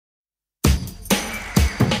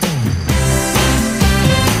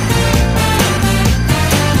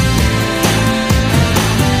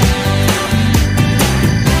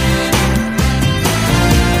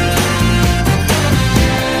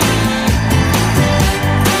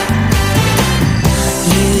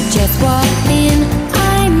just walk in,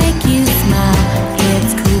 I make you smile.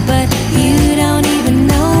 It's cool, but you don't even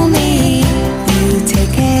know me. You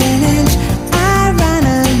take an inch, I run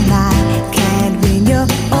a mile. Can't win, you're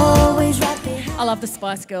always right behind. I love the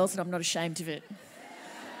Spice Girls and I'm not ashamed of it.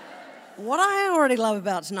 What I already love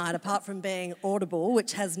about tonight, apart from being audible,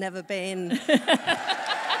 which has never been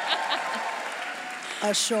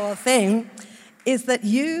a sure thing, is that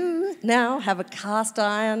you now have a cast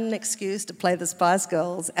iron excuse to play the Spice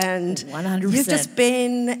Girls, and 100%. You've just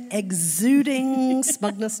been exuding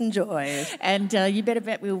smugness and joy. And you better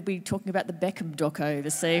bet we'll be talking about the Beckham doco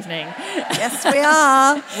this evening. Yes, we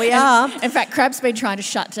are. We are. In fact, Crab's been trying to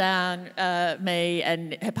shut down me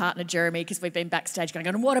and her partner Jeremy because we've been backstage going,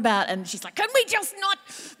 and what about? And she's like, can we just not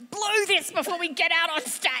blow this before we get out on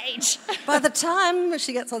stage? By the time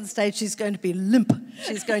she gets on stage, she's going to be limp.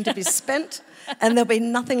 She's going to be spent. And there'll be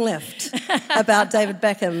nothing left about David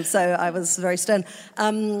Beckham, so I was very stern.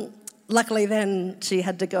 Luckily then she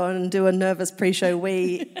had to go and do a nervous pre-show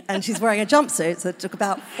wee, and she's wearing a jumpsuit, so it took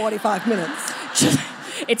about 45 minutes.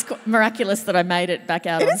 It's miraculous that I made it back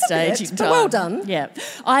out on stage in time. But well done. Yeah.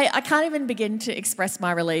 I can't even begin to express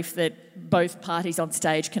my relief that both parties on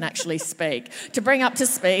stage can actually speak. To bring up to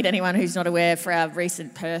speed anyone who's not aware, for our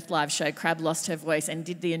recent Perth live show, Crab lost her voice and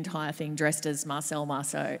did the entire thing dressed as Marcel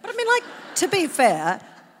Marceau. But I mean, like, to be fair,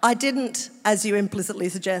 I didn't, as you implicitly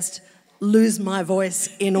suggest, lose my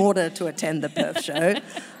voice in order to attend the Perth show.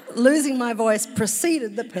 Losing my voice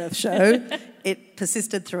preceded the Perth show. It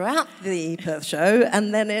persisted throughout the Perth show,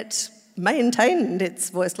 and then it maintained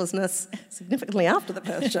its voicelessness significantly after the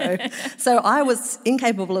Perth show. So I was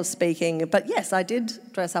incapable of speaking, but yes, I did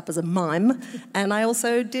dress up as a mime, and I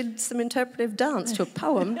also did some interpretive dance to a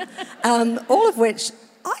poem, all of which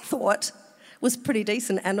I thought was pretty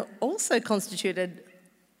decent and also constituted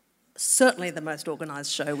certainly the most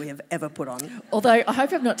organised show we have ever put on. Although I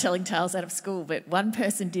hope I'm not telling tales out of school, but one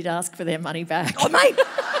person did ask for their money back. Oh, mate!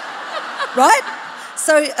 Right?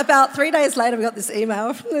 So about 3 days later, we got this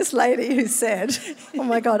email from this lady who said, oh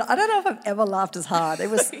my God, I don't know if I've ever laughed as hard. It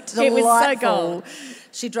was delightful. It was so gold.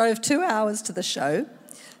 She drove 2 hours to the show.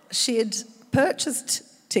 She had purchased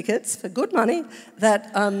tickets for good money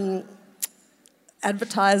that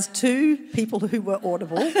advertised to people who were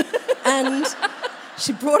audible, and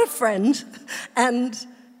she brought a friend, and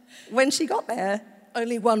when she got there,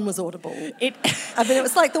 only one was audible. It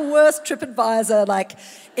was like the worst TripAdvisor, like,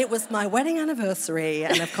 it was my wedding anniversary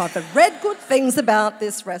and I've kind of read good things about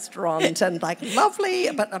this restaurant and, like, lovely,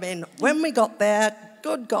 but, I mean, when we got there,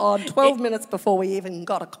 good God, 12 minutes before we even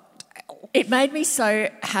got a cocktail. It made me so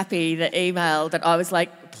happy, the email, that I was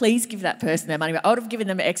like, please give that person their money back. I would have given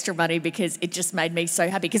them extra money because it just made me so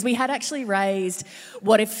happy. Because we had actually raised,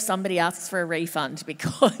 what if somebody asks for a refund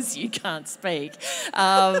because you can't speak?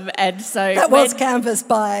 And so that was canvassed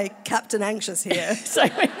by Captain Anxious here.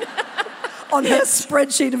 On her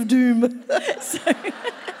spreadsheet of doom.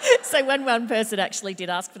 So when one person actually did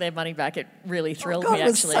ask for their money back, it really thrilled me, actually. It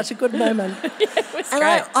was such a good moment. Yeah, it was and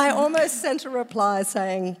great. I almost sent a reply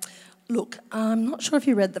saying, look, I'm not sure if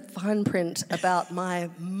you read the fine print about my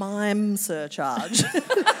mime surcharge.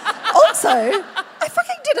 Also, I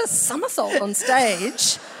fucking did a somersault on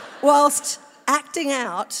stage whilst acting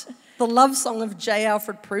out the love song of J.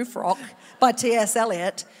 Alfred Prufrock by T.S.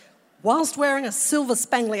 Eliot whilst wearing a silver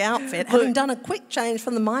spangly outfit, having done a quick change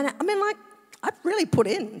from the minor. I mean, like, I've really put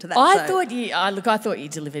into that I show. thought you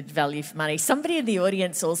delivered value for money. Somebody in the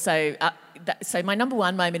audience also... so my number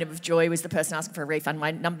one moment of joy was the person asking for a refund. My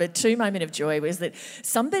number two moment of joy was that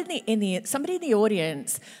somebody in the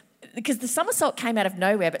audience, because the somersault came out of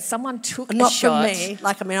nowhere, but someone took Not a shot. Not from me.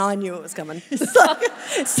 Like, I mean, I knew it was coming.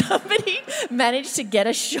 Somebody managed to get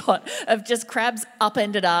a shot of just Crab's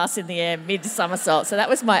upended ass in the air mid-somersault. So that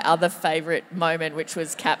was my other favourite moment, which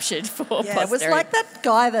was captured for posterity. It was like that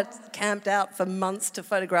guy that camped out for months to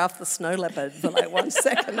photograph the snow leopard for like 1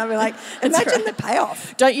 second. I mean, like, imagine the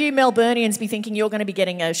payoff. Don't you Melburnians be thinking you're going to be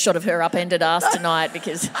getting a shot of her upended ass tonight,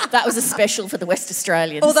 because that was a special for the West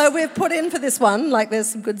Australians. Although we've put in for this one, like, there's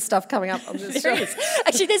some good stuff coming up on this show.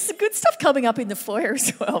 Actually, there's some good stuff coming up in the foyer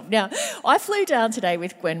as well. Now, I flew down today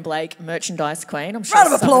with Gwen Blake, merchandise queen. I'm sure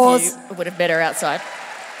Round of some applause. of you would have met her outside.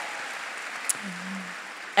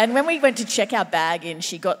 And when we went to check our bag in,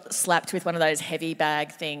 she got slapped with one of those heavy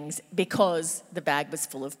bag things because the bag was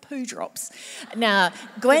full of poo drops. Now,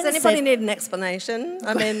 Gwen Does anybody need an explanation?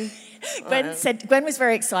 I mean... Gwen was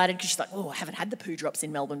very excited because she's like, oh, I haven't had the poo drops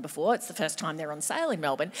in Melbourne before. It's the first time they're on sale in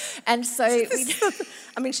Melbourne. And so...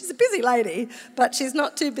 I mean, she's a busy lady, but she's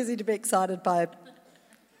not too busy to be excited by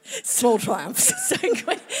Small triumphs.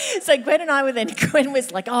 So Gwen and I were then, Gwen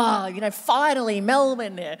was like, finally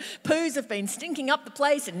Melbourne, poos have been stinking up the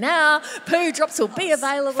place and now poo drops will be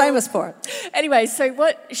available. Famous for it. Anyway, so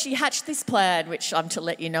she hatched this plan, which I'm to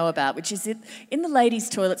let you know about, which is in the ladies'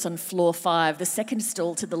 toilets on floor 5, the second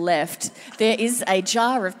stall to the left, there is a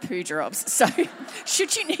jar of poo drops. So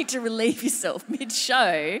should you need to relieve yourself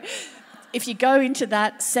mid-show, if you go into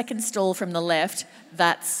that second stall from the left,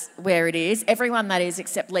 that's where it is. Everyone that is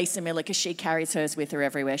except Lisa Miller, because she carries hers with her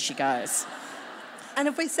everywhere she goes. And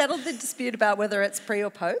have we settled the dispute about whether it's pre or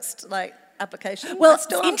post, like application? Well,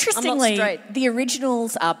 I'm interestingly, not straight. the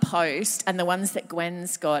originals are post and the ones that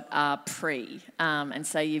Gwen's got are pre. And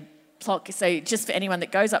so you pluck, so just for anyone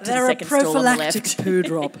that goes up to the second stall on the left. They're a prophylactic poo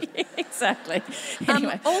drop. Exactly.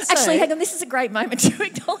 Anyway, also, actually, hang on, this is a great moment to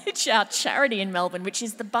acknowledge our charity in Melbourne, which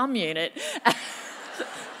is the Bum Unit.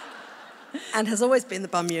 And has always been the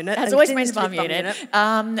bum unit. Has always been the bum unit.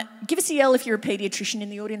 Give us a yell if you're a paediatrician in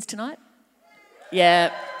the audience tonight.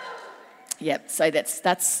 Yeah. Yep, so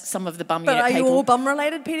that's some of the bum unit people. But are you all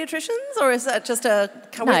bum-related paediatricians, or is that just a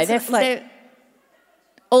coincidence? No, they're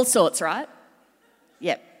all sorts, right?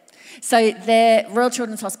 Yep. So they're Royal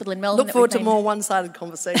Children's Hospital in Melbourne. Look forward to more one-sided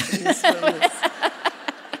conversations.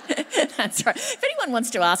 That's right. If anyone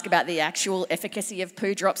wants to ask about the actual efficacy of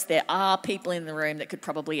poo drops, there are people in the room that could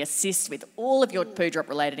probably assist with all of your poo drop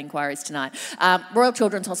related inquiries tonight. Royal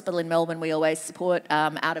Children's Hospital in Melbourne we always support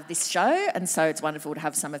out of this show, and so it's wonderful to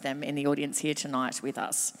have some of them in the audience here tonight with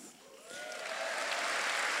us.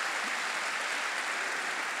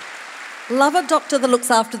 Love a doctor that looks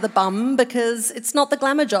after the bum, because it's not the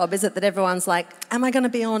glamour job, is it, that everyone's like, am I going to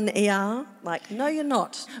be on ER? Like, no, you're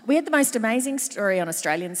not. We had the most amazing story on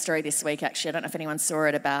Australian Story this week, actually. I don't know if anyone saw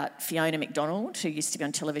it, about Fiona McDonald, who used to be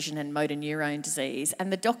on television, and motor neurone disease.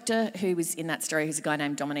 And the doctor who was in that story, who's a guy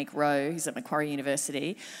named Dominic Rowe, who's at Macquarie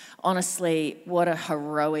University, honestly, what a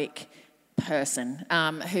heroic person,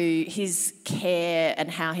 who his care and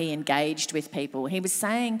how he engaged with people. He was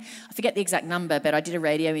saying, I forget the exact number, but I did a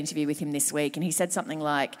radio interview with him this week, and he said something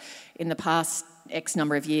like, in the past X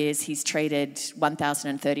number of years, he's treated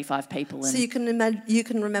 1,035 people. So you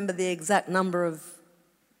can remember the exact number of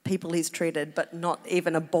people he's treated, but not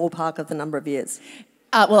even a ballpark of the number of years?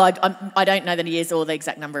 Well, I don't know the years or the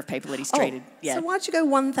exact number of people that he's treated. Yeah. So why'd you go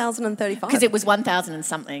 1,035? Because it was 1,000 and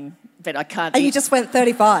something, but I can't... And you just went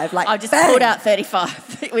 35, like, I just bang. pulled out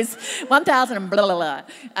 35. It was 1,000 and blah, blah, blah.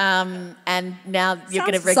 And now you're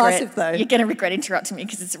going to regret... Though. You're going to regret interrupting me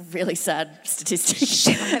because it's a really sad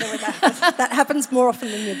statistic. That happens more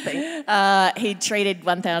often than you'd think. He treated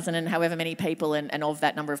 1,000 and however many people, and of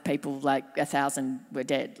that number of people, like 1,000 were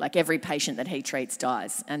dead. Like every patient that he treats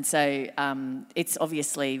dies. And so it's obviously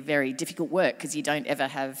very difficult work because you don't ever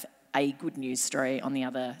have a good news story on the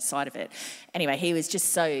other side of it. Anyway, he was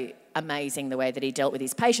just so amazing the way that he dealt with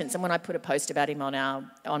his patients. And when I put a post about him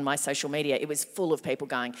on my social media, it was full of people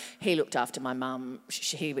going, he looked after my mum.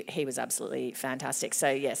 He was absolutely fantastic. So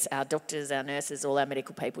yes, our doctors, our nurses, all our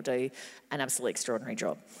medical people do an absolutely extraordinary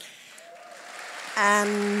job.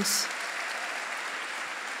 And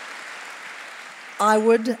I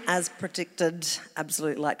would, as predicted,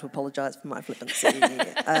 absolutely like to apologise for my flippancy.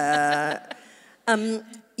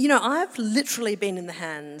 I've literally been in the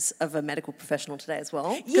hands of a medical professional today as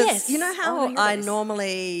well. Yes. You know how I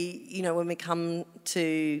normally, when we come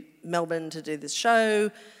to Melbourne to do this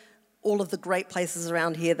show, all of the great places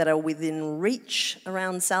around here that are within reach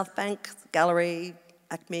around South Bank, Gallery,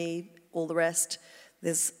 Acme, all the rest,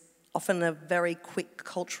 there's often a very quick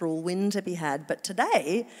cultural win to be had. But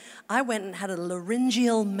today, I went and had a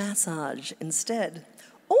laryngeal massage instead.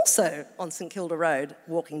 Also on St Kilda Road,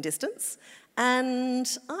 walking distance. And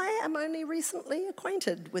I am only recently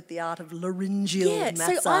acquainted with the art of laryngeal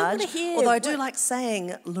massage. So I want to hear... Although I do like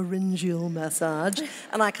saying laryngeal massage,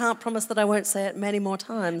 and I can't promise that I won't say it many more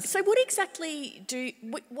times. So what exactly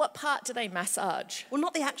what part do they massage? Well,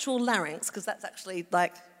 not the actual larynx, because that's actually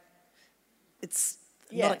it's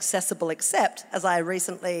not accessible, except, as I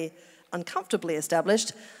recently uncomfortably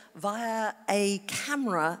established, via a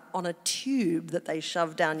camera on a tube that they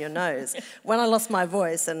shove down your nose. When I lost my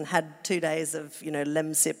voice and had 2 days of,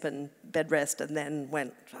 Lemsip and bed rest, and then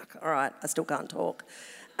went, fuck, all right, I still can't talk,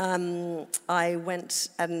 I went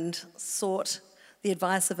and sought the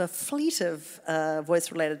advice of a fleet of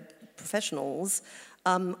voice-related professionals,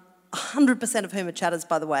 100% of whom are chatters,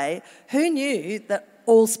 by the way. Who knew that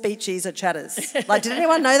all speechies are chatters? Did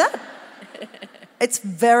anyone know that? It's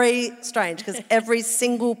very strange because every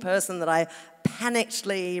single person that I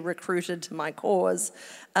panickedly recruited to my cause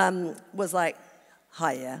was like,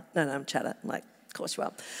 hi, yeah. No, I'm chatter. I'm like, Of course you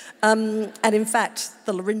are. And in fact,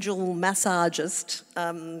 the laryngeal massagist,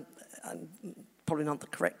 probably not the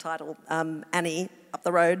correct title, Annie up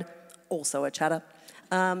the road, also a chatter,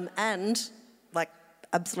 and like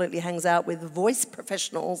absolutely hangs out with voice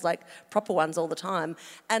professionals, like proper ones all the time.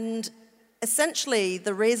 And essentially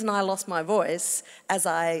the reason I lost my voice, as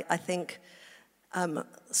I think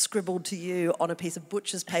scribbled to you on a piece of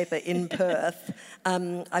butcher's paper in Perth,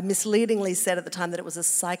 I misleadingly said at the time that it was a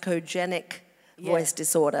psychogenic voice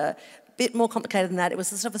disorder. Bit more complicated than that. It was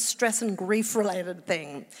sort of a stress and grief related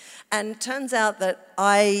thing. And it turns out that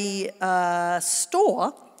I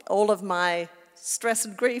store all of my stress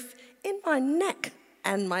and grief in my neck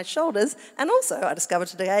and my shoulders, and also, I discovered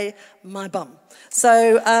today, my bum.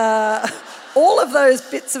 So all of those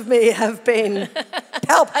bits of me have been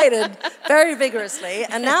palpated very vigorously,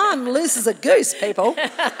 and now I'm loose as a goose, people.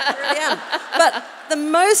 I really am. But the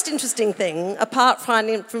most interesting thing, apart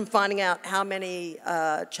from finding out how many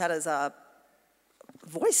chatters are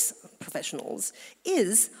voice professionals,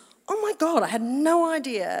 is, oh my God, I had no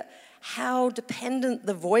idea how dependent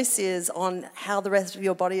the voice is on how the rest of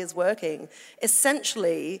your body is working.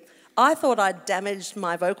 Essentially, I thought I'd damaged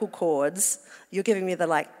my vocal cords. You're giving me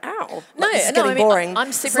the ow. This is getting boring.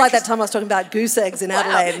 I'm super it's like that time I was talking about goose eggs in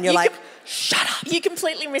Adelaide, and you're shut up. You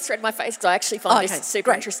completely misread my face because I actually find this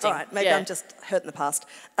super interesting. All right, maybe I'm just hurt in the past.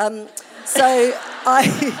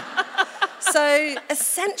 So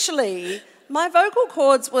essentially, my vocal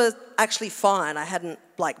cords were actually fine. I hadn't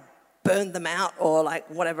burned them out or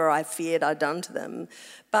whatever I feared I'd done to them.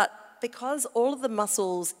 But because all of the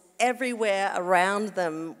muscles everywhere around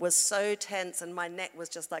them was so tense, and my neck was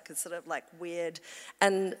just sort of weird.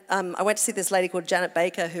 And I went to see this lady called Janet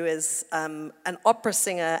Baker, who is an opera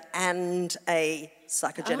singer and a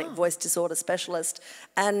psychogenic voice disorder specialist.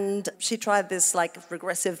 And she tried this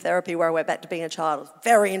regressive therapy where I went back to being a child. It was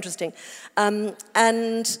very interesting.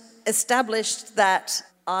 And established that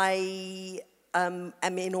I am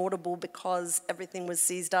inaudible because everything was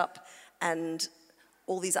seized up and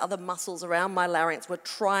all these other muscles around my larynx were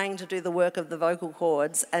trying to do the work of the vocal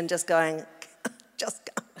cords and just going, just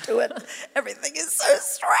can't do it. Everything is so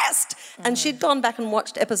stressed. And she'd gone back and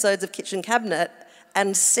watched episodes of Kitchen Cabinet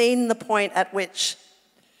and seen the point at which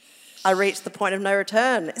I reached the point of no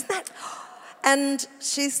return. Isn't that... And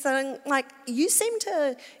she's saying, you seem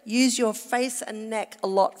to use your face and neck a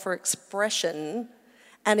lot for expression,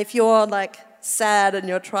 and if you're sad and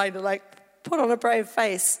you're trying to put on a brave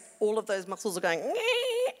face, all of those muscles are going,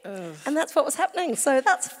 and that's what was happening. So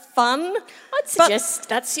that's fun. I'd suggest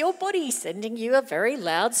that's your body sending you a very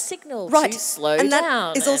loud signal to slow and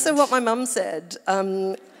down. That is also what my mum said.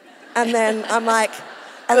 And then I'm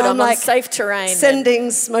and I'm on safe terrain. Sending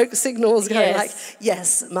smoke signals going yes.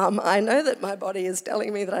 Yes, Mum, I know that my body is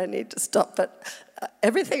telling me that I need to stop, but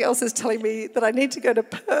everything else is telling me that I need to go to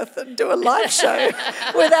Perth and do a live show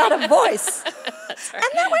without a voice. Right. And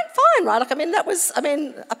that went fine, right?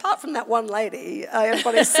 Apart from that one lady,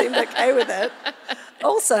 everybody seemed okay with it.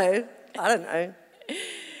 Also, I don't know.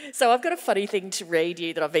 So I've got a funny thing to read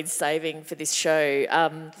you that I've been saving for this show.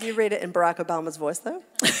 Can you read it in Barack Obama's voice, though?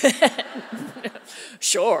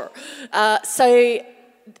 Sure. So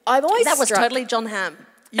I'm always That was totally John Hamm.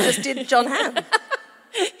 You just did John Hamm.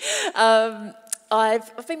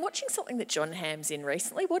 I've been watching something that John Hamm's in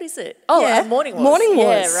recently. What is it? Oh, Morning Wars. Morning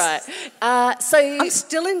Wars. Yeah, right. So I'm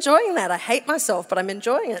still enjoying that. I hate myself, but I'm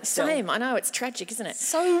enjoying it still. Same. I know, it's tragic, isn't it?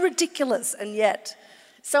 So ridiculous, and yet...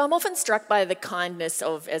 So I'm often struck by the kindness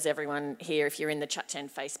of, as everyone here, if you're in the Chat 10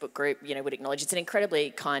 Facebook group, would acknowledge, it's an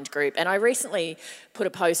incredibly kind group. And I recently put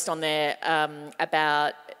a post on there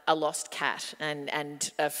about a lost cat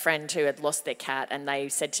and a friend who had lost their cat, and they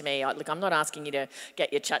said to me, look, I'm not asking you to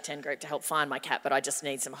get your Chat 10 group to help find my cat, but I just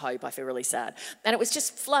need some hope. I feel really sad. And it was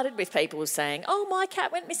just flooded with people saying, oh, my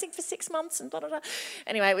cat went missing for 6 months and blah, blah, blah.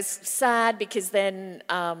 Anyway, it was sad because then...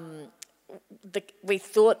 we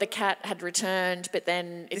thought the cat had returned, but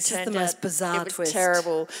then it turned out the most bizarre it was twist.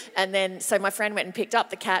 Terrible. And then so my friend went and picked up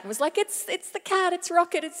the cat and was like, "It's the cat. It's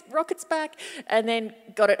Rocket's back." And then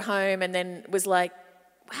got it home and then was like,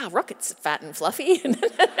 "Wow, Rocket's fat and fluffy." And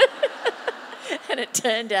it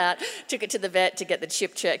turned out, took it to the vet to get the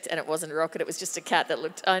chip checked, and it wasn't Rocket. It was just a cat that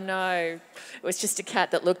looked. I know, it was just a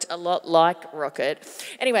cat that looked a lot like Rocket.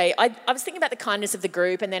 Anyway, I was thinking about the kindness of the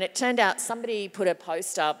group, and then it turned out somebody put a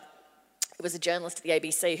post up. It was a journalist at the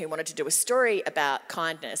ABC who wanted to do a story about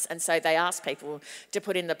kindness, and so they asked people to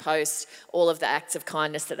put in the post all of the acts of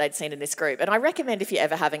kindness that they'd seen in this group. And I recommend, if you're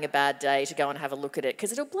ever having a bad day, to go and have a look at it,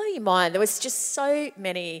 because it'll blow your mind. There was just so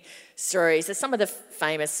many stories. There's some of the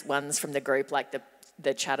famous ones from the group, like the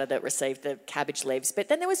the chatter that received the cabbage leaves. But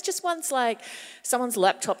then there was just ones like someone's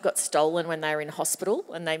laptop got stolen when they were in hospital,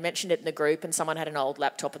 and they mentioned it in the group, and someone had an old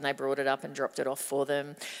laptop and they brought it up and dropped it off for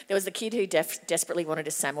them. There was the kid who desperately wanted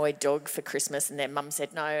a Samoyed dog for Christmas, and their mum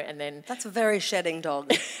said no, and then... That's a very shedding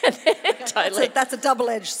dog. Totally. That's a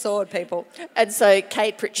double-edged sword, people. And so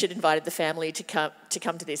Kate Pritchard invited the family to come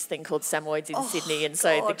to this thing called Samoyeds in Sydney, and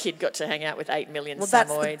so the kid got to hang out with 8 million Samoyeds.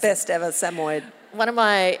 That's the best ever Samoyed. One of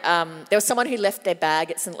my, there was someone who left their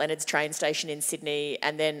bag at St Leonard's train station in Sydney,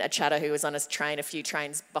 and then a chatter who was on a train a few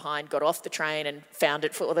trains behind got off the train and found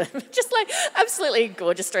it for them. Just like absolutely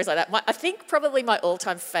gorgeous stories like that. I think probably my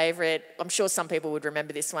all-time favourite, I'm sure some people would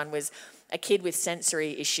remember this one, was a kid with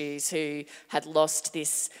sensory issues who had lost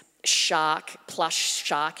this plush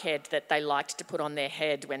shark head that they liked to put on their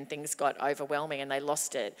head when things got overwhelming, and they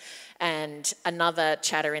lost it. And another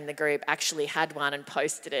chatter in the group actually had one and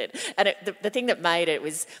posted it. And the thing that made it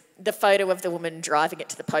was the photo of the woman driving it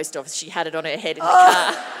to the post office. She had it on her head in the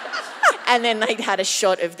car. And then they had a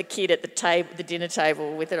shot of the kid at the dinner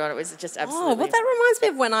table with it on. It was just absolutely... Oh, well, that reminds me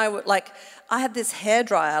of when I had this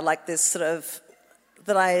hairdryer, like this sort of,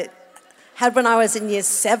 that I had when I was in year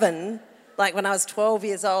 7, like when I was 12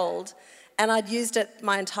 years old, and I'd used it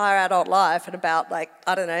my entire adult life, and about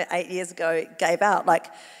 8 years ago it gave out. Like,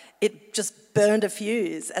 it just burned a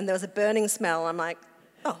fuse, and there was a burning smell. I'm like,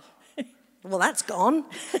 oh, well, that's gone.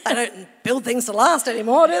 They don't build things to last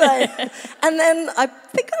anymore, do they? And then I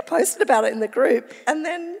think I posted about it in the group, and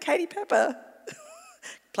then Katie Pepper,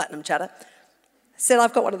 Platinum Chatter, said,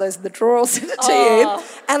 I've got one of those in the drawer, I'll send it to you.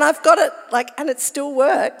 And I've got it, and it still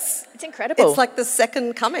works. It's incredible. It's like the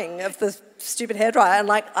second coming of the stupid hairdryer.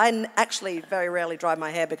 And I actually very rarely dry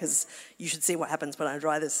my hair, because you should see what happens when I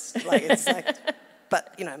dry this.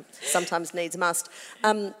 But, sometimes needs must.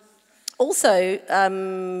 Also,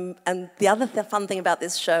 and the other fun thing about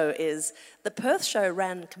this show is the Perth show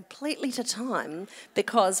ran completely to time,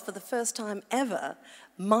 because for the first time ever,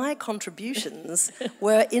 my contributions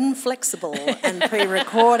were inflexible and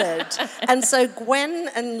pre-recorded. And so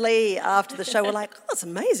Gwen and Lee after the show were like, oh, that's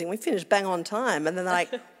amazing, we finished bang on time. And then they're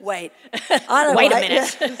like, wait, I don't wait a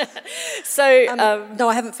minute. Yeah. So, no,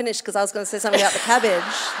 I haven't finished, because I was going to say something about the cabbage.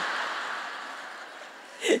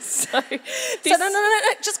 So No,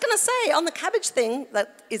 just going to say, on the cabbage thing,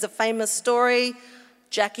 that is a famous story.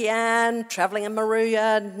 Jackie Ann, travelling in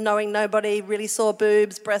Maruya, knowing nobody, really sore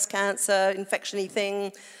boobs, breast cancer, infection-y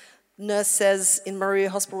thing. Nurse says, in Maruya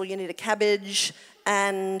Hospital, you need a cabbage.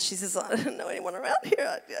 And she says, I don't know anyone around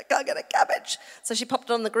here, I can't get a cabbage. So she popped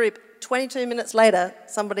it on the group. 22 minutes later,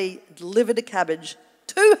 somebody delivered a cabbage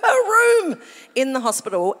to her room in the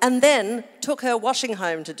hospital, and then took her washing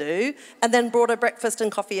home to do, and then brought her breakfast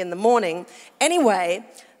and coffee in the morning. Anyway,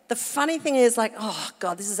 the funny thing is, oh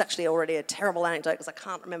God, this is actually already a terrible anecdote, because I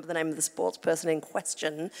can't remember the name of the sports person in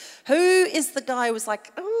question. Who is the guy who was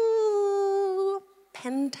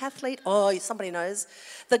pentathlete? Oh, somebody knows.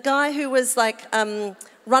 The guy who was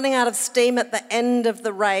running out of steam at the end of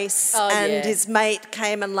the race, and his mate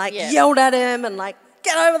came and yelled at him and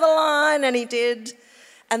get over the line, and he did.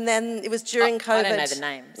 And then it was during COVID. I don't know the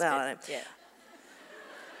names. No, I don't. Yeah.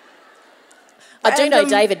 I do know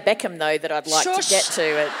David Beckham, though, that I'd like shush. to get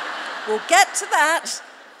to. We'll get to that.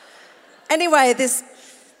 Anyway, this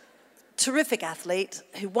terrific athlete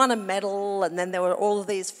who won a medal, and then there were all of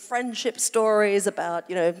these friendship stories about,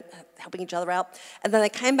 helping each other out. And then they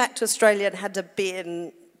came back to Australia and had to be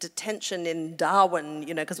in detention in Darwin,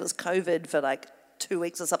 because it was COVID for 2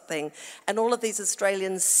 weeks or something, and all of these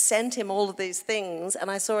Australians sent him all of these things.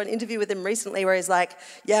 And I saw an interview with him recently where he's like,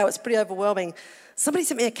 yeah, it was pretty overwhelming. Somebody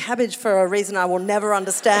sent me a cabbage for a reason I will never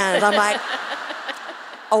understand. I'm like,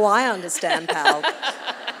 oh, I understand, pal.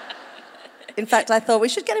 In fact, I thought we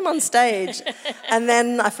should get him on stage, and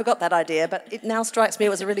then I forgot that idea, but it now strikes me it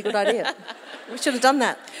was a really good idea. We should have done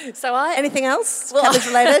that. Anything else cabbage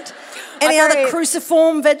related? Any other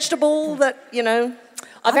cruciform vegetable that,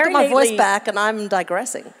 I've got my voice back and I'm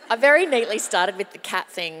digressing. I very neatly started with the cat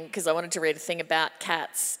thing, because I wanted to read a thing about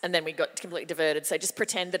cats, and then we got completely diverted, so just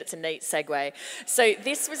pretend that it's a neat segue. So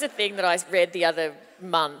this was a thing that I read the other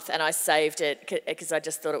month, and I saved it because I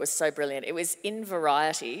just thought it was so brilliant. It was in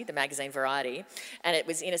Variety, the magazine Variety, and it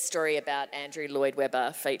was in a story about Andrew Lloyd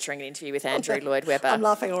Webber, featuring an interview with Andrew Lloyd Webber. I'm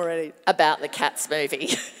laughing already. About the Cats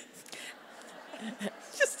movie.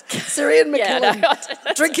 Just Syrian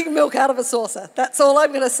McKellen drinking milk out of a saucer. That's all I'm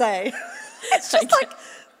going to say. It's just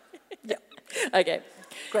yeah. Okay.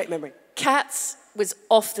 Great memory. Cats was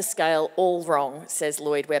off the scale, all wrong, says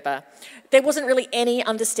Lloyd Webber. There wasn't really any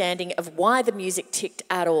understanding of why the music ticked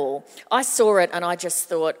at all. I saw it and I just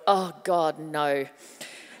thought, oh God, no.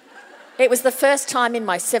 It was the first time in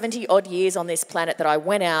my 70-odd years on this planet that I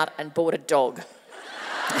went out and bought a dog.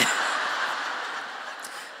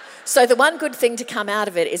 So the one good thing to come out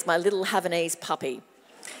of it is my little Havanese puppy.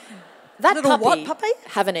 That Little what puppy?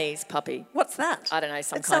 Havanese puppy. What's that? I don't know, It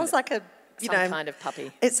sounds like a, kind of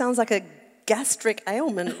puppy. It sounds like a gastric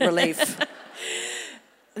ailment relief.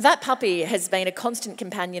 That puppy has been a constant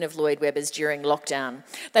companion of Lloyd Webber's during lockdown.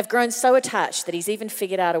 They've grown so attached that he's even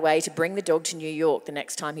figured out a way to bring the dog to New York the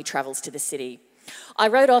next time he travels to the city. I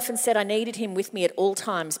wrote off and said I needed him with me at all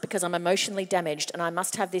times because I'm emotionally damaged and I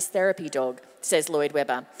must have this therapy dog, says Lloyd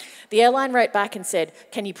Webber. The airline wrote back and said,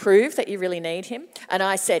 can you prove that you really need him? And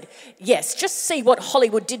I said, yes, just see what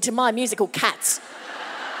Hollywood did to my musical Cats.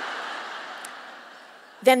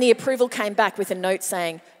 Then the approval came back with a note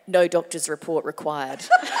saying, no doctor's report required.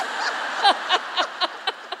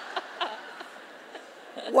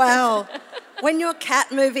 Wow. When your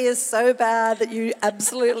cat movie is so bad that you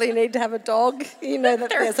absolutely need to have a dog, you know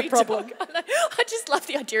that there's a problem. I just love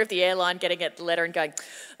the idea of the airline getting a letter and going,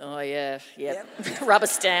 oh, yeah, yep. Rubber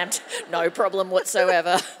stamped, no problem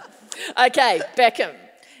whatsoever. Okay, Beckham.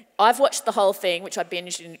 I've watched the whole thing, which I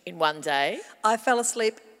binged in one day. I fell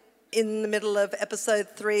asleep in the middle of episode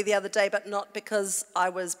 3 the other day, but not because I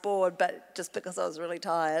was bored, but just because I was really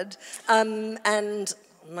tired. And,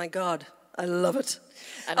 oh my God, I love it.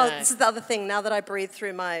 Oh, this is the other thing. Now that I breathe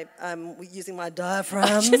through my, using my diaphragm.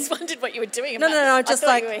 I just wondered what you were doing. No. Just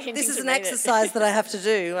like, this is an exercise that I have to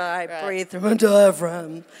do. I breathe through my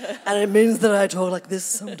diaphragm. And it means that I talk like this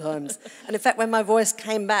sometimes. And in fact, when my voice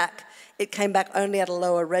came back, it came back only at a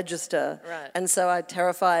lower register. Right. And so I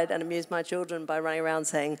terrified and amused my children by running around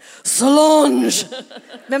saying, Solange!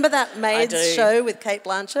 Remember that Maids show with Kate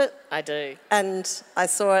Blanchett? I do. And I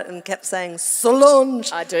saw it and kept saying,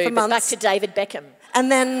 Solange! I do, for but months. back to David Beckham.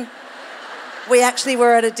 And then we actually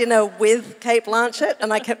were at a dinner with Kate Blanchett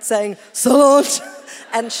and I kept saying, Solange!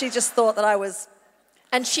 And she just thought that I was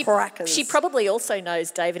crackers. She probably also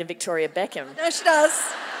knows David and Victoria Beckham. No, she does.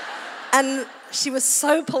 And she was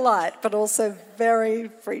so polite, but also very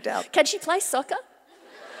freaked out. Can she play soccer?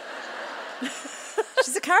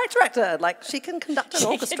 She's a character actor. Like, she can conduct an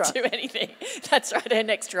orchestra. She can do anything. That's right. Her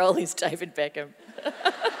next role is David Beckham.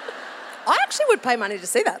 I actually would pay money to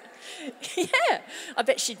see that. Yeah, I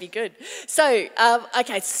bet she'd be good. So,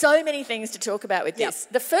 okay, so many things to talk about with this.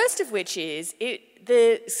 The first of which is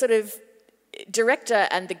the sort of director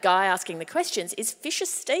and the guy asking the questions is Fisher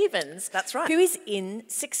Stevens. That's right. Who is in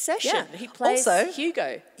Succession. Yeah. He plays also,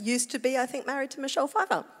 Hugo. Used to be, I think, married to Michelle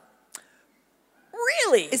Pfeiffer.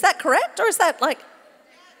 Really? Is that correct? Or is that like...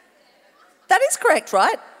 That is correct,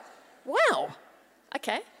 right? Wow.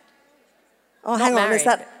 Okay. Oh, Not hang on, married. is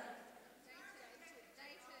that...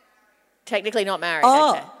 Technically not married,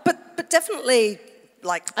 Oh, okay. but definitely,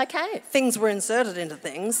 like, Okay. things were inserted into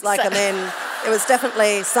things. Like, I mean, it was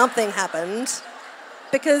definitely something happened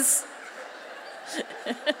because...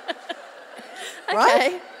 Right?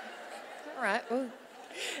 Okay. All right. Well.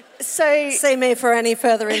 So See me for any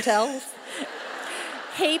further intel.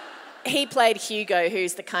 he played Hugo,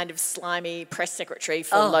 who's the kind of slimy press secretary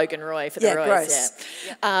for Logan Roy for the Roys. Gross.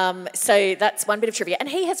 Yeah. So that's one bit of trivia, and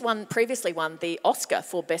he has previously won the Oscar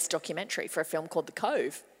for Best Documentary for a film called The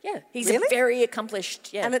Cove. Yeah, he's Really? a very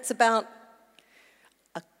accomplished. Yeah, And it's about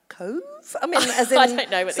a cove? I mean, as in I don't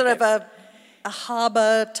know what sort the of a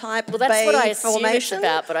harbour type Well, that's bay what I assume it's formation?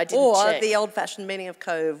 about, but I didn't or check. the old-fashioned meaning of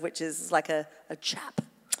cove, which is like a chap.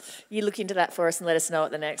 You look into that for us and let us know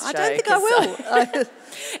at the next show. I don't think I will.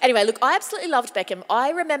 Anyway, look, I absolutely loved Beckham.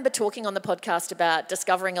 I remember talking on the podcast about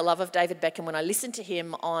discovering a love of David Beckham when I listened to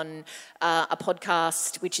him on a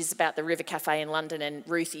podcast which is about the River Cafe in London, and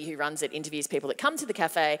Ruthie, who runs it, interviews people that come to the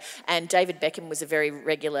cafe, and David Beckham was a very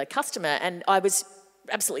regular customer, and I was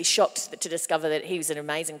absolutely shocked to discover that he was an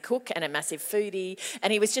amazing cook and a massive foodie,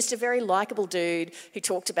 and he was just a very likeable dude who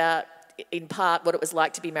talked about, in part, what it was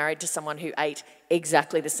like to be married to someone who ate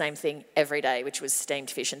exactly the same thing every day, which was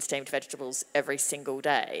steamed fish and steamed vegetables every single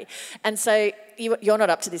day. And so you're not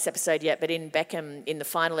up to this episode yet, but in Beckham, in the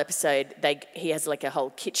final episode, he has like a whole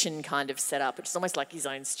kitchen kind of set up, which is almost like his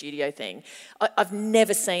own studio thing. I've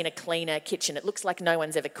never seen a cleaner kitchen. It looks like no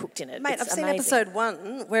one's ever cooked in it. Mate, It's I've seen amazing. episode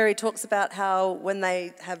 1 where he talks about how when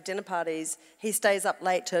they have dinner parties, he stays up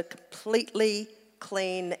late to completely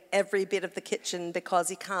clean every bit of the kitchen because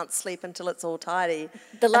he can't sleep until it's all tidy.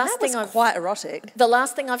 The last thing was quite erotic. The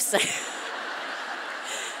last thing I've seen...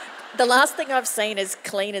 The last thing I've seen as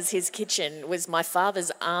clean as his kitchen was my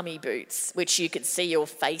father's army boots, which you could see your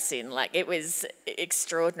face in. Like, it was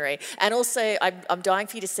extraordinary. And also, I'm dying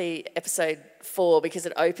for you to see episode 4 because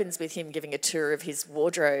it opens with him giving a tour of his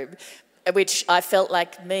wardrobe, which I felt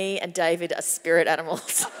like me and David are spirit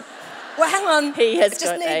animals. Well, hang on. He has I just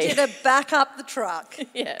got need you to back up the truck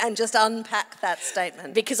Yeah. and just unpack that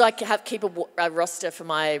statement. Because I keep a roster for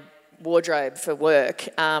my wardrobe for work.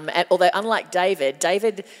 And although unlike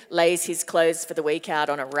David lays his clothes for the week out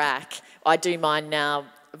on a rack. I do mine now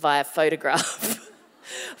via photograph.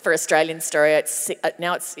 For Australian Story, it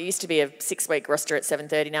used to be a 6-week roster at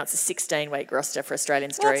 7:30. Now it's a 16-week roster for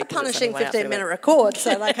Australian Story. Well, it's a punishing 15-minute record,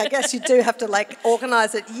 so I guess you do have to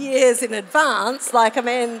organise it years in advance.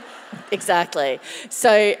 Exactly.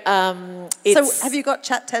 So So have you got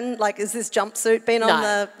Chat 10? Is this jumpsuit been on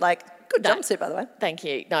the good jumpsuit, by the way? Thank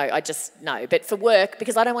you. No. But for work,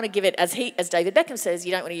 because I don't want to give it, as David Beckham says,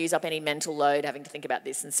 you don't want to use up any mental load having to think about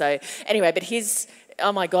this. And so, anyway, but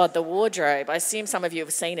oh my God, the wardrobe, I assume some of you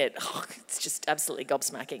have seen it. Oh, it's just absolutely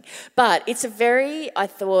gobsmacking. But it's I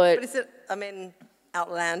thought... But is it,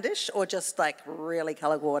 outlandish or just really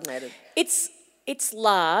colour coordinated? It's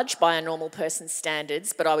large by a normal person's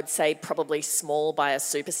standards, but I would say probably small by a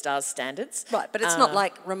superstar's standards. Right, but it's not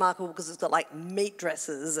remarkable because it's got meat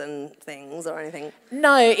dresses and things or anything.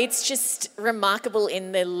 No, it's just remarkable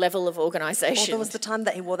in the level of organisation. Well, there was the time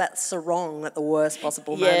that he wore that sarong at the worst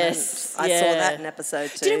possible yes, moment. I saw that in episode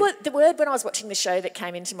 2. Do you know what the word when I was watching the show that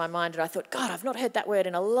came into my mind and I thought, God, I've not heard that word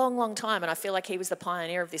in a long, long time, and I feel like he was the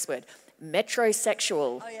pioneer of this word,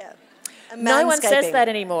 metrosexual. Oh, yeah. No one says that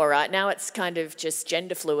anymore, right? Now it's kind of just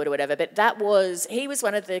gender fluid or whatever. But he was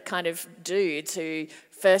one of the kind of dudes who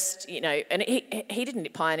first, and he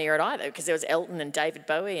didn't pioneer it either because there was Elton and David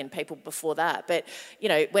Bowie and people before that. But,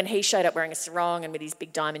 when he showed up wearing a sarong and with his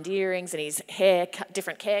big diamond earrings and his hair,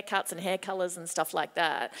 different haircuts and hair colours and stuff like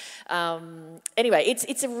that. Anyway,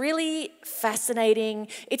 it's a really fascinating,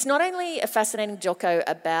 it's not only a fascinating doco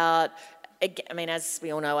about... as we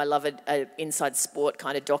all know, I love a inside sport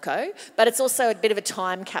kind of doco, but it's also a bit of a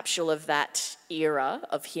time capsule of that era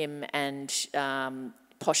of him and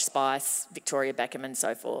Posh Spice, Victoria Beckham and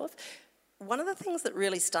so forth. One of the things that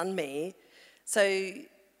really stunned me, it's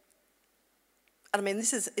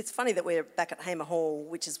funny that we're back at Hamer Hall,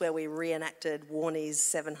 which is where we reenacted Warnie's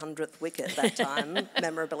 700th wicket that time,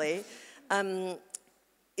 memorably. In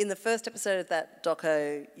the first episode of that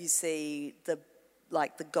doco, you see the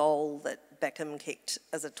goal that Beckham kicked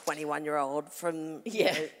as a 21-year-old from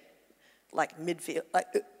midfield.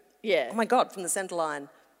 Oh my God, from the centre line.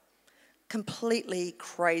 Completely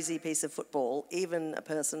crazy piece of football. Even a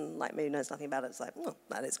person like me who knows nothing about it is like, oh,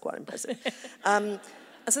 that is quite impressive.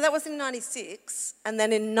 So that was in 96, and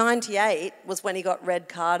then in 98 was when he got red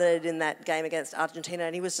carded in that game against Argentina,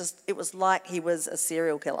 and it was like he was a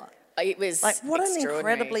serial killer. It was what an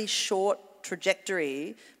incredibly short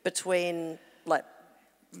trajectory between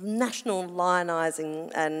national lionising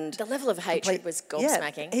and the level of hatred was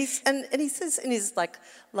gobsmacking. Yeah, and he says in his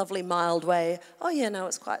lovely mild way, oh yeah, no,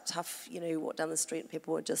 it's quite tough. You walk down the street and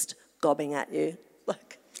people were just gobbing at you.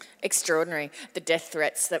 Extraordinary. The death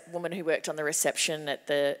threats, that woman who worked on the reception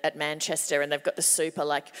at Manchester, and they've got the super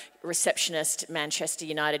receptionist Manchester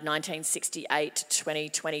United 1968 to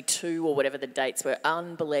 2022 or whatever the dates were,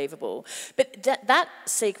 unbelievable. But that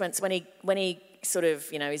sequence when he sort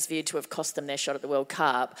of, is viewed to have cost them their shot at the World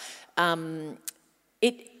Cup. And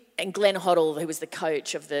Glenn Hoddle, who was the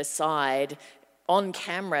coach of the side, on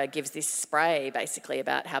camera gives this spray basically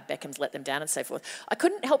about how Beckham's let them down and so forth. I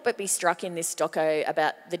couldn't help but be struck in this doco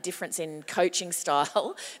about the difference in coaching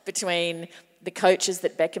style between the coaches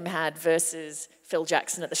that Beckham had versus Phil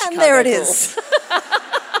Jackson at the Chicago Bulls. And there it is.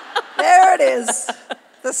 There it is.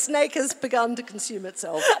 The snake has begun to consume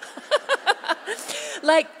itself.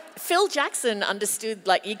 Phil Jackson understood,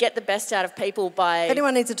 you get the best out of people by... If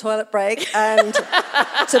anyone needs a toilet break and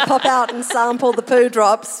to pop out and sample the poo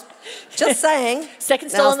drops, just saying.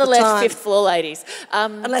 Second stall on the left, time. 5th floor, ladies.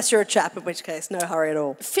 Unless you're a chap, in which case, no hurry at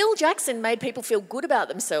all. Phil Jackson made people feel good about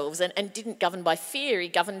themselves and didn't govern by fear. He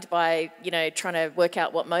governed by, trying to work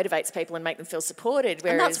out what motivates people and make them feel supported.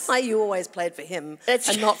 Whereas, and that's why you always played for him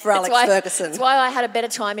and not for Alex Ferguson. That's why I had a better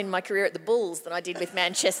time in my career at the Bulls than I did with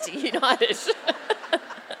Manchester United.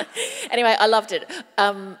 Anyway, I loved it.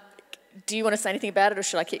 Do you want to say anything about it or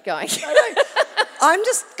should I keep going? No. I'm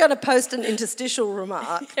just going to post an interstitial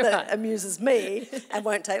remark that amuses me and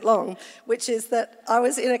won't take long, which is that I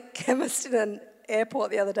was in a chemist in an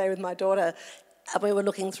airport the other day with my daughter, and we were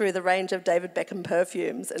looking through the range of David Beckham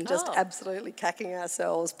perfumes and just absolutely cacking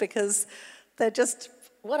ourselves because they're just...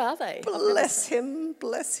 What are they? Bless him,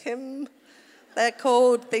 bless him. They're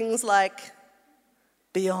called things like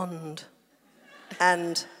Beyond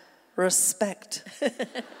and Respect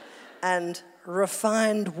and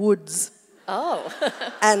Refined Woods. Oh.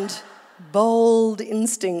 And Bold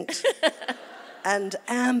Instinct and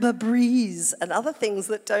amber breeze and other things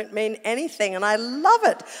that don't mean anything, and I love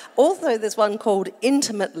it. Also, there's one called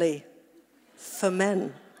Intimately for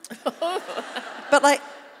men. But like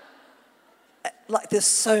there's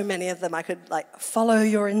so many of them. I could follow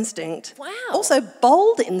your instinct. Wow. Also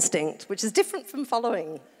bold instinct, which is different from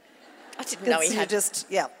following. I didn't know he had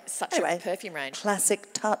such anyway, a perfume range. Classic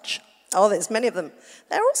touch. Oh, there's many of them.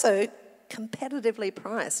 They're also competitively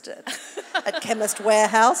priced at Chemist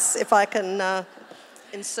Warehouse, if I can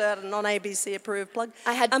insert a non-ABC approved plug.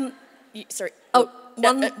 I had... sorry.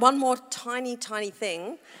 One more tiny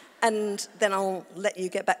thing, and then I'll let you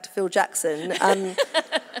get back to Phil Jackson. I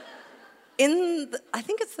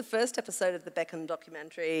think it's the first episode of the Beckham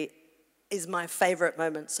documentary is my favourite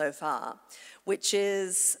moment so far, which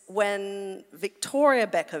is when Victoria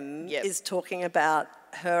Beckham is talking about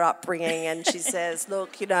her upbringing, and she says,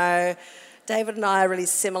 look, David and I are really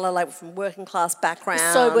similar, like from working class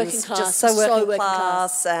backgrounds. So working class. Just so working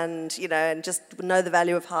class, and, and just know the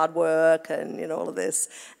value of hard work and, all of this.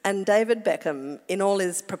 And David Beckham, in all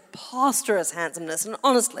his preposterous handsomeness, and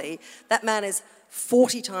honestly, that man is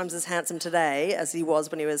 40 times as handsome today as he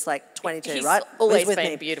was when he was 22, He's right? always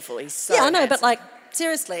been beautiful. He's so I know, handsome. but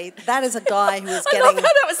seriously, that is a guy who is I getting... love how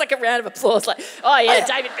that was like a round of applause. David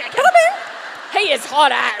Beckham. But he is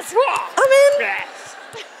hot as.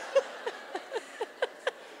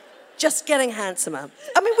 Just getting handsomer.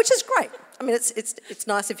 Which is great. It's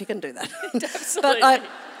nice if you can do that. Absolutely.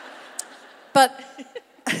 But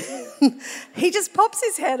he just pops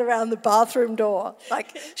his head around the bathroom door.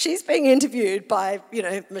 She's being interviewed by,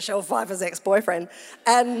 Michelle Pfeiffer's ex-boyfriend.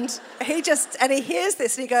 And he hears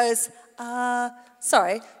this and he goes,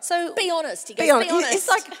 sorry, so... Be honest. He goes, be honest. It's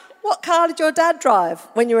like, what car did your dad drive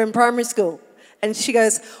when you were in primary school? And she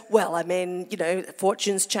goes, well,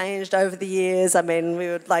 fortunes changed over the years. We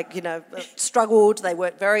would struggled. They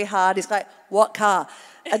worked very hard. He's like, what car?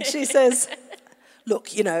 And she says... Look,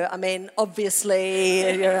 obviously,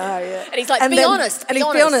 And he's like, be honest. Be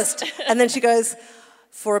honest. And then she goes,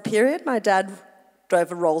 for a period, my dad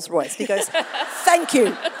drove a Rolls Royce. And he goes, thank you.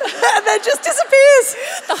 And then just disappears.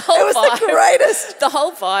 It was the greatest. The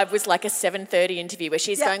whole vibe was like a 7:30 interview where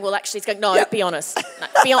she's going, no, be honest. No,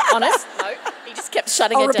 be honest. No. He just kept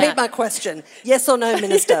shutting I'll her down. repeat my question. Yes or no,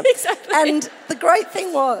 Minister? Exactly. And the great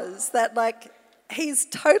thing was that, he's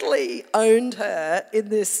totally owned her in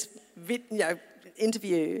this,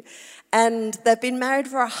 interview, and they've been married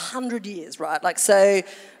for 100 years, right? So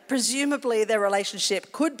presumably their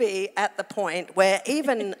relationship could be at the point where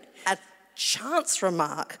even a chance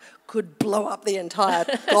remark could blow up the entire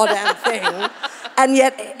goddamn thing, and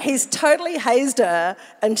yet he's totally hazed her,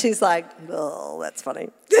 and she's like, oh, that's funny.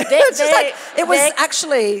 It was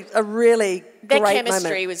actually a really Their great chemistry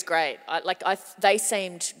moment. was great. They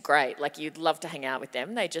seemed great. You'd love to hang out with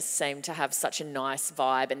them. They just seemed to have such a nice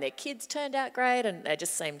vibe, and their kids turned out great, and they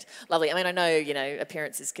just seemed lovely. I know,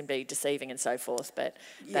 appearances can be deceiving and so forth, but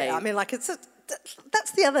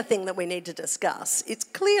that's the other thing that we need to discuss.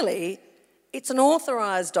 It's an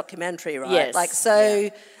authorised documentary, right? Yes.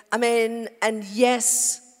 And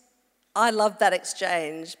yes, I love that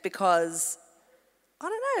exchange because, I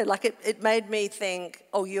don't know, it made me think,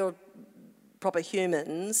 oh, you're proper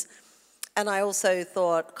humans. And I also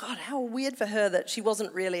thought, God, how weird for her that she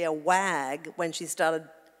wasn't really a wag when she started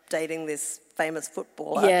dating this famous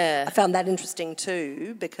footballer. Yeah. I found that interesting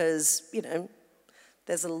too because,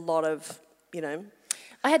 there's a lot of,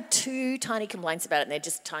 I had two tiny complaints about it, and they're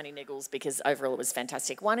just tiny niggles because overall it was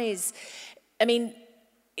fantastic. One is,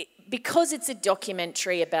 because it's a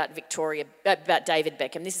documentary about about David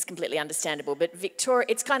Beckham, this is completely understandable, but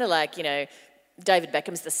it's kind of like, David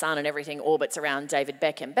Beckham's the son and everything orbits around David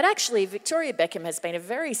Beckham. But actually, Victoria Beckham has been a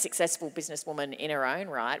very successful businesswoman in her own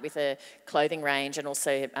right with a clothing range and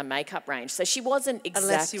also a makeup range. So she wasn't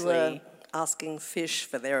exactly... Unless you were asking fish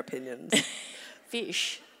for their opinions.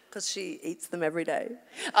 Fish? Because she eats them every day.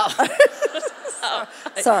 Oh.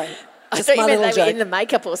 Sorry. I thought you meant they were in the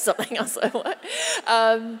makeup or something. I was like, what?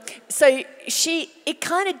 So it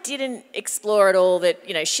kind of didn't explore at all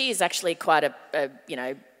that, she is actually quite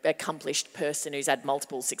a accomplished person who's had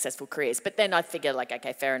multiple successful careers. But then I figure,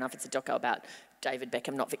 okay, fair enough, it's a doco about David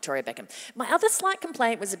Beckham, not Victoria Beckham. My other slight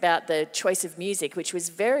complaint was about the choice of music, which was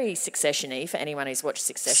very Succession-y for anyone who's watched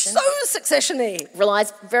Succession. So Succession-y.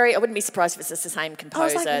 I wouldn't be surprised if it's the same composer. I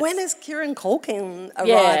was like, when is Kieran Culkin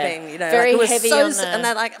arriving? Very heavy on the... And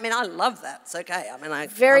then, I love that. It's okay.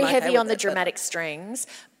 Very I'm okay heavy on with the dramatic strings,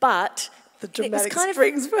 but... The dramatic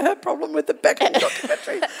strings for her problem with the Beckham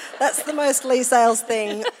documentary. That's the most Lee Sales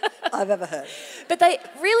thing I've ever heard. But they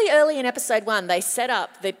really early in episode 1, they set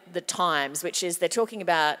up the times, which is they're talking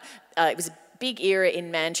about, it was big era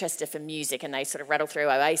in Manchester for music, and they sort of rattle through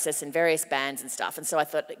Oasis and various bands and stuff. And so I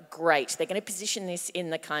thought, great, they're going to position this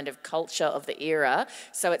in the kind of culture of the era.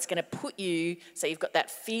 So it's going to put you, so you've got that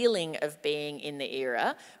feeling of being in the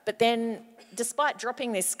era. But then, despite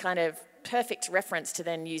dropping this kind of perfect reference to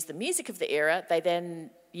then use the music of the era, they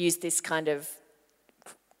then use this kind of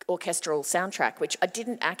orchestral soundtrack, which I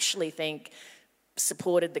didn't actually think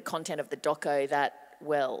supported the content of the doco that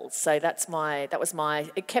well. So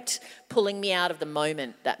it kept pulling me out of the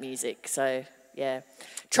moment, that music. So yeah,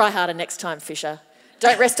 try harder next time, Fisher.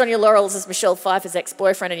 Don't rest on your laurels as Michelle Pfeiffer's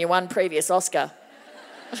ex-boyfriend and your one previous Oscar.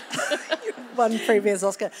 One previous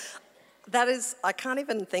Oscar. That is, I can't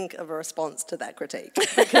even think of a response to that critique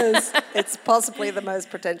because it's possibly the most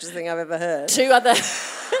pretentious thing I've ever heard. Two other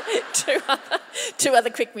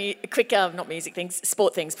quick not music things,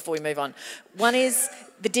 sport things before we move on. One is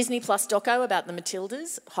the Disney Plus doco about the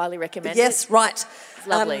Matildas. Highly recommend Yes, it. right. It's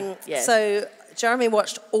lovely. Yeah. So Jeremy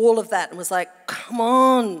watched all of that and was like, come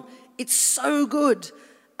on, it's so good.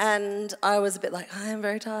 And I was a bit like, I am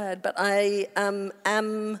very tired, but I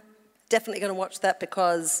am definitely going to watch that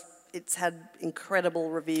because it's had incredible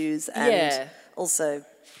reviews and also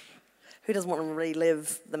who doesn't want to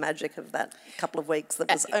relive the magic of that couple of weeks that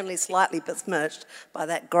was only slightly besmirched by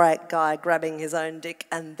that great guy grabbing his own dick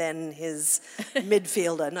and then his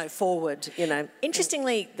forward, you know.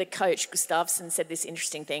 Interestingly, the coach, Gustafsson, said this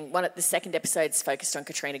interesting thing. The second episode's focused on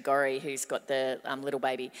Katrina Gorry, who's got the little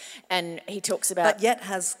baby, and he talks about... But yet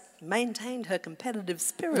has maintained her competitive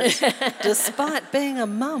spirit despite being a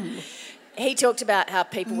mum. He talked about how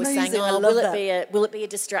people were saying, will it be a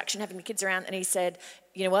distraction having the kids around? And he said,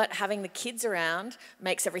 you know what, having the kids around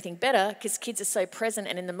makes everything better because kids are so present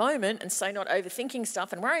and in the moment and so not overthinking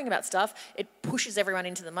stuff and worrying about stuff. It pushes everyone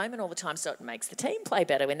into the moment all the time, so it makes the team play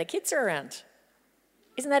better when the kids are around.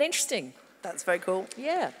 Isn't that interesting? That's very cool.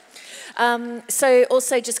 Yeah. So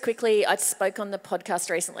also just quickly, I spoke on the podcast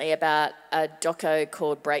recently about a doco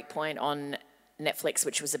called Breakpoint on Netflix,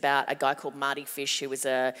 which was about a guy called Marty Fish, who was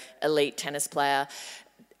an elite tennis player.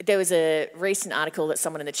 There was a recent article that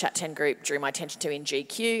someone in the Chat 10 group drew my attention to in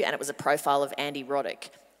GQ, and it was a profile of Andy Roddick,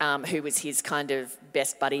 who was his kind of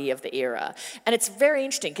best buddy of the era. And it's very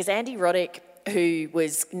interesting because Andy Roddick, who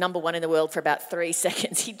was number one in the world for about 3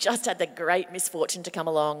 seconds, he just had the great misfortune to come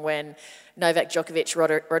along when Novak Djokovic,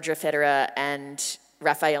 Roger Federer and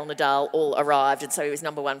Rafael Nadal all arrived, and so he was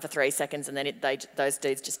number one for 3 seconds, and then those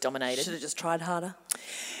dudes just dominated. Should have just tried harder.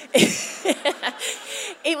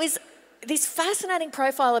 It was this fascinating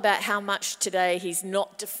profile about how much today he's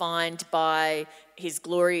not defined by his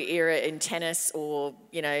glory era in tennis or,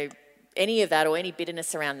 you know, any of that or any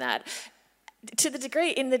bitterness around that. To the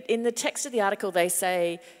degree, in the text of the article, they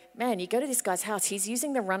say, man, you go to this guy's house, he's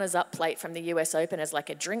using the runners-up plate from the US Open as like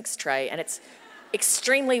a drinks tray, and it's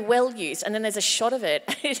extremely well used, and then there's a shot of it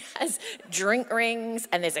and it has drink rings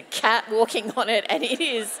and there's a cat walking on it,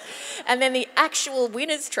 and then the actual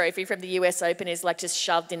winner's trophy from the US Open is like just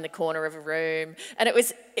shoved in the corner of a room, and it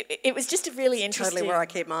was just a really interesting... Totally where I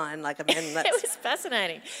keep mine, like, I mean, that's... It was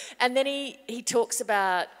fascinating. And then he talks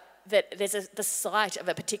about that there's the site of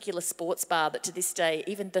a particular sports bar that to this day,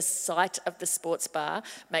 even the site of the sports bar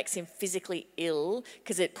makes him physically ill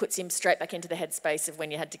because it puts him straight back into the headspace of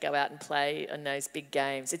when you had to go out and play in those big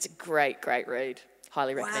games. It's a great, great read.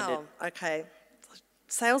 Highly recommended. Wow, okay.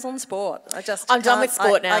 Sales on sport. I'm done with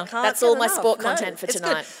sport now. That's all my enough. sport content for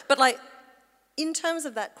tonight. Good. But like, in terms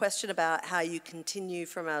of that question about how you continue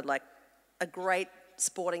from a great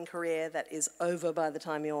sporting career that is over by the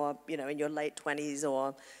time you're, you know, in your late 20s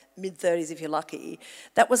or mid-30s if you're lucky.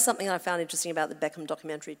 That was something I found interesting about the Beckham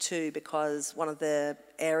documentary too, because one of the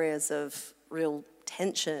areas of real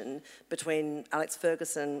tension between Alex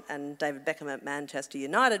Ferguson and David Beckham at Manchester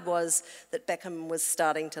United was that Beckham was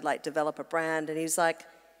starting to like develop a brand, and he's like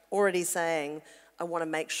already saying, I want to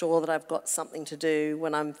make sure that I've got something to do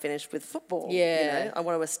when I'm finished with football. Yeah. You know? I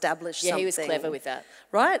want to establish something. Yeah, he was clever with that.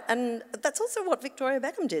 Right? And that's also what Victoria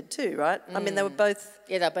Beckham did too, right? I mean, they were both...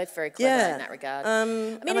 Yeah, they're both very clever in that regard.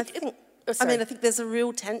 I think there's a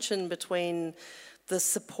real tension between the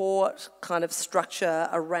support kind of structure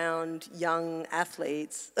around young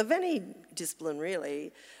athletes of any discipline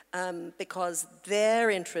really, because their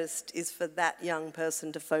interest is for that young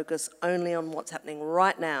person to focus only on what's happening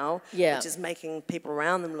right now, which is making people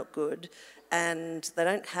around them look good, and they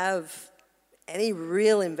don't have any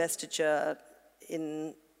real investiture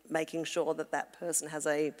in making sure that that person has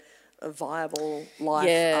a viable life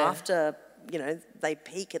after they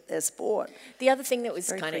peak at their sport. The other thing that was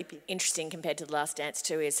Very kind creepy. of interesting compared to The Last Dance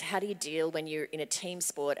too is how do you deal when you're in a team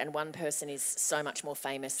sport and one person is so much more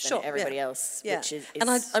famous than everybody else? Yeah, Which is and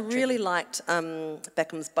I really tricky. liked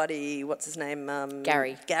Beckham's buddy, what's his name?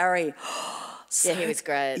 Gary. Gary. Yeah, he was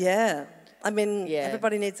great. Yeah. I mean, Yeah.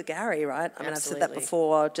 everybody needs a Gary, right? I mean, I've said that Absolutely.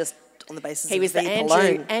 before, just on the basis He of was the Veep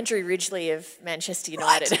alone. Andrew Ridgeley of Manchester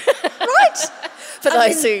United. Right. For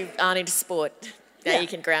those who aren't into sport, now Yeah. you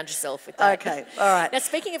can ground yourself with that. Okay, all right. Now,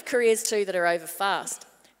 speaking of careers too that are over fast,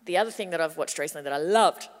 the other thing that I've watched recently that I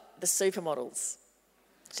loved, the Supermodels.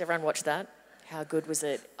 Did everyone watch that? How good was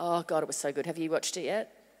it? Oh, God, it was so good. Have you watched it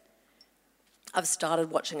yet? I've started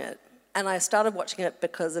watching it, and I started watching it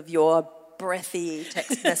because of your breathy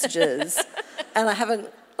text messages, and I haven't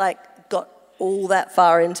got all that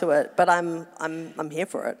far into it, but I'm here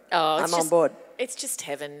for it. Oh, I'm on board. It's just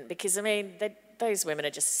heaven because, I mean, those women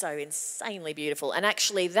are just so insanely beautiful. And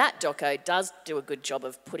actually, that doco does do a good job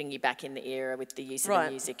of putting you back in the era with the use of Right.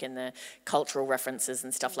 the music and the cultural references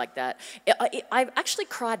and stuff like that. I actually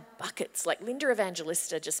cried buckets. Like, Linda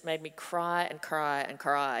Evangelista just made me cry and cry and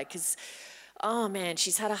cry because, oh, man,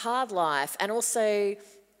 she's had a hard life. And also,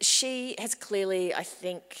 she has clearly, I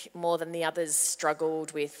think, more than the others,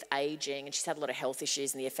 struggled with ageing, and she's had a lot of health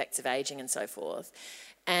issues and the effects of ageing and so forth.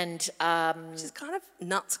 And She's kind of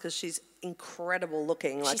nuts because she's incredible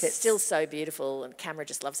looking. she's still so beautiful, and the camera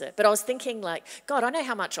just loves it. But I was thinking, God, I know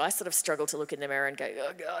how much I sort of struggle to look in the mirror and go,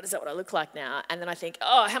 oh, God, is that what I look like now? And then I think,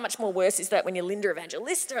 oh, how much more worse is that when you're Linda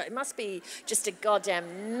Evangelista? It must be just a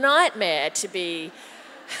goddamn nightmare to be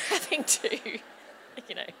having to,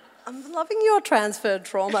 I'm loving your transferred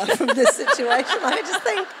trauma from this situation. I just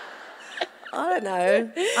think, I don't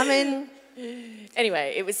know. I mean,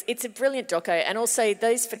 Anyway, it's a brilliant doco, and also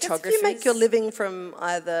those if photographers. you make your living from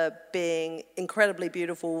either being incredibly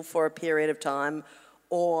beautiful for a period of time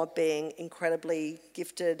or being incredibly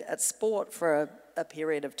gifted at sport for a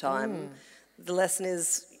period of time, the lesson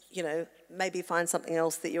is, maybe find something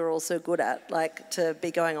else that you're also good at, to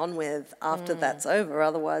be going on with after that's over.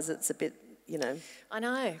 Otherwise, it's a bit, I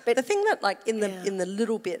know, but The thing that, in the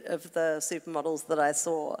little bit of the supermodels that I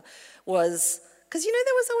saw was, because, there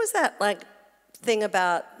was always that, thing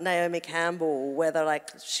about Naomi Campbell where they're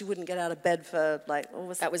she wouldn't get out of bed for, what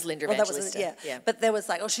was that was Linda that was Evangelista. Yeah. But there was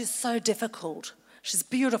she's so difficult. She's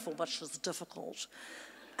beautiful, but she's difficult.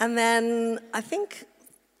 And then I think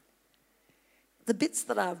the bits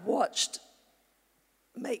that I've watched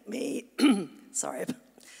make me, sorry,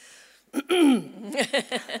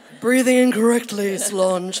 breathing incorrectly,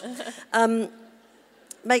 Solange,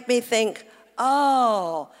 make me think,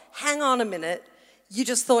 oh, hang on a minute, you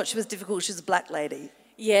just thought she was difficult, she's a black lady.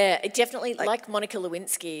 Yeah, it definitely, like Monica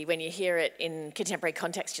Lewinsky, when you hear it in contemporary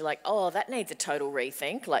context, you're like, oh, that needs a total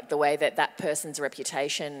rethink, the way that person's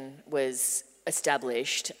reputation was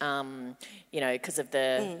established, because of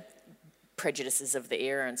the prejudices of the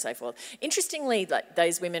era and so forth. Interestingly,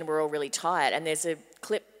 those women were all really tired, and there's a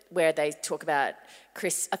clip where they talk about I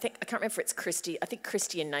can't remember if it's Christy, I think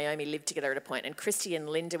Christy and Naomi lived together at a point, and Christy and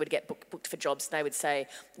Linda would get booked for jobs, and they would say,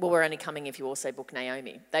 well, we're only coming if you also book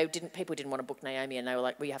Naomi. People didn't want to book Naomi, and they were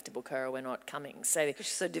like, well, you have to book her or we're not coming. So She's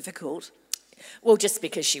so difficult. Well, just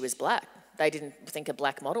because she was black. They didn't think a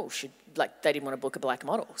black model should, they didn't want to book a black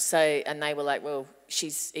model. So, and they were like, well,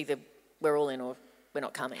 she's either we're all in or we're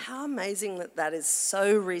not coming. How amazing that is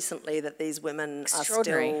so recently that these women are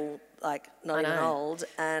still, not even old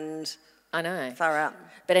and... I know. Far out.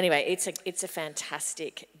 But anyway, it's a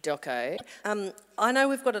fantastic doco. I know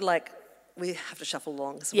we've got to we have to shuffle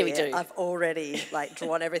along. Yeah, we do. I've already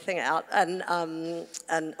drawn everything out, and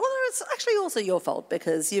it's actually also your fault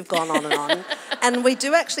because you've gone on and on, and we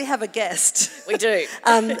do actually have a guest. We do.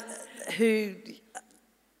 Who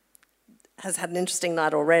has had an interesting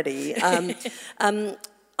night already. I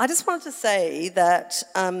just wanted to say that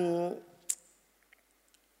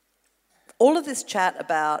all of this chat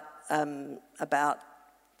about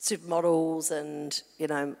supermodels and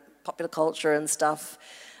popular culture and stuff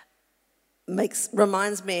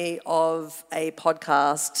reminds me of a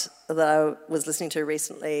podcast that I was listening to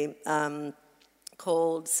recently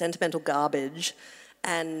called Sentimental Garbage,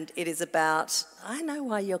 and it is about, I know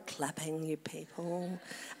why you're clapping, you people,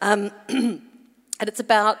 and it's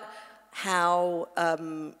about how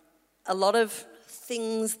a lot of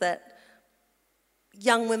things that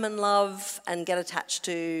young women love and get attached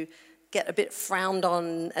to get a bit frowned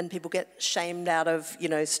on, and people get shamed out of,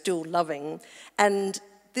 still loving. And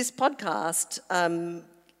this podcast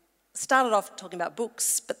started off talking about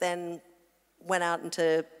books, but then went out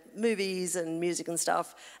into movies and music and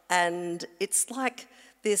stuff. And it's like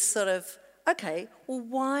this sort of okay, well,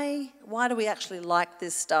 why do we actually like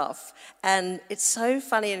this stuff? And it's so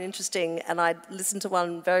funny and interesting, and I listened to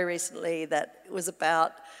one very recently that was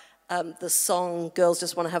about the song Girls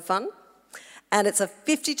Just Want to Have Fun. And it's a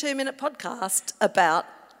 52-minute podcast about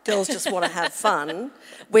Girls Just Want to Have Fun,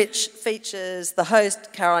 which features the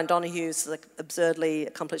host, Caroline Donahue, who's an absurdly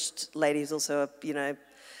accomplished lady who's also a,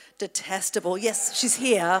 detestable. Yes, she's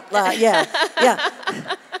here.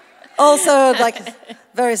 Yeah. Also,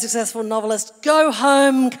 very successful novelist. Go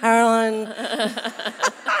home, Caroline.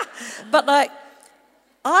 But,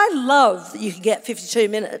 I love that you can get 52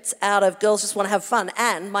 minutes out of Girls Just Want to Have Fun.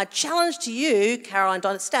 And my challenge to you, Caroline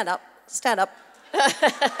Donahue, stand up.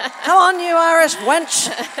 Come on, you Irish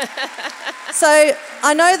wench. So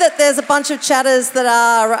I know that there's a bunch of chatters that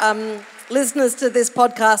are listeners to this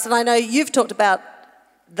podcast, and I know you've talked about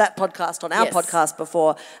that podcast on our podcast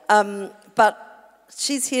before, but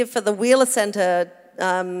she's here for the Wheeler Centre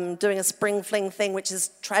doing a spring fling thing, which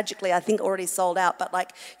is tragically, I think, already sold out,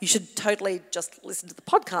 but you should totally just listen to the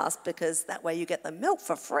podcast because that way you get the milk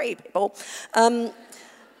for free, people.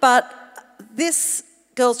 But this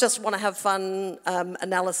Girls Just Want to Have Fun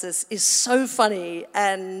analysis is so funny,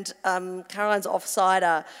 and Caroline's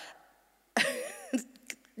Offsider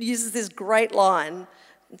uses this great line.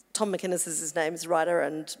 Tom McInnes is his name, he's a writer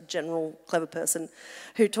and general clever person,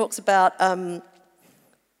 who talks about the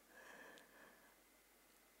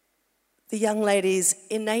young lady's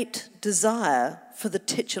innate desire for the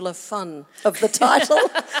titular fun of the title.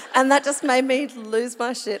 And that just made me lose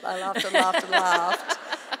my shit. I laughed and laughed and laughed.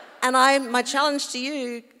 And my challenge to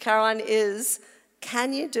you, Caroline, is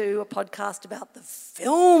can you do a podcast about the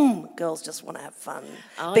film Girls Just Want to Have Fun?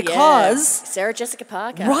 Oh, because Sarah Jessica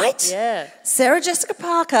Parker. Right? Yeah. Sarah Jessica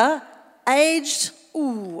Parker, aged,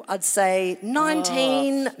 I'd say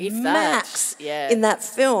 19 if max that. Yeah. in that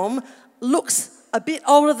film, looks a bit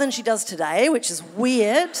older than she does today, which is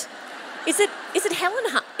weird. Is it Helen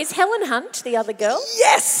Hunt? Is Helen Hunt the other girl?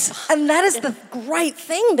 Yes! And that is the great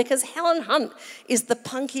thing, because Helen Hunt is the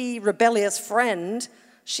punky, rebellious friend.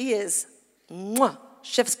 She is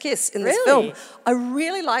chef's kiss in this film. I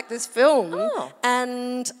really like this film. Oh.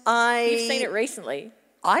 And You've seen it recently?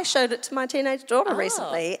 I showed it to my teenage daughter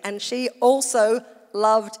recently, and she also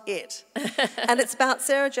loved it. And it's about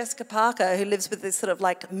Sarah Jessica Parker, who lives with this sort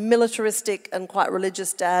of militaristic and quite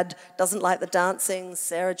religious dad, doesn't like the dancing.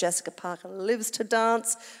 Sarah Jessica Parker lives to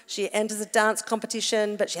dance. She enters a dance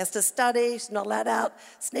competition, but she has to study. She's not allowed out,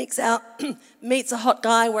 sneaks out, meets a hot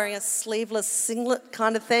guy wearing a sleeveless singlet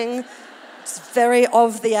kind of thing. It's very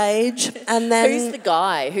of the age. And then Who's the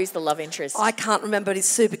guy? Who's the love interest? I can't remember, but he's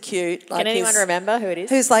super cute. Can anyone remember who it is?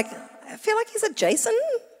 Who's I feel like he's a Jason.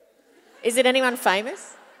 Is it anyone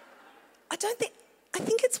famous? I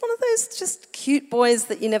think it's one of those just cute boys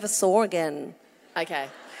that you never saw again. Okay.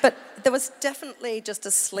 But there was definitely just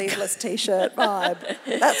a sleeveless T-shirt vibe.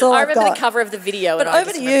 That's all I I've remember got. the cover of the video. But and I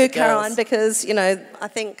over just to remember you, the girls. Caroline, because, I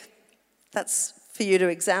think that's for you to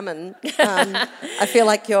examine. I feel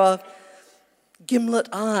like your gimlet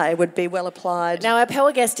eye would be well applied. Now, our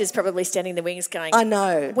power guest is probably standing in the wings going, I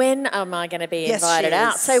know. when am I going to be Yes, invited she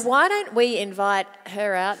out? is. So why don't we invite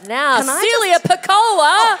her out now? Can I Celia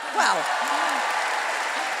Piccola! Wow.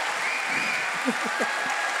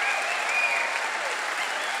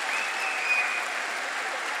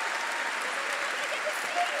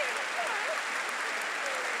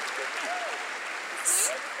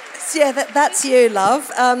 Yeah, that's you, love.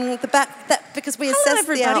 The back, because we assessed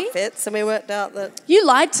the everybody. outfits and we worked out that... You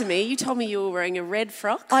lied to me. You told me you were wearing a red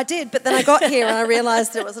frock. I did, but then I got here and I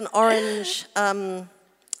realised it was an orange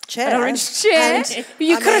chair. An orange chair. And,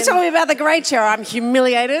 You could have told me about the grey chair. I'm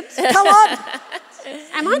humiliated. Come on.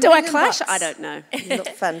 Am I? Do I $1 million clash? bucks. I don't know. You look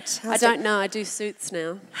fantastic. I don't know. I do suits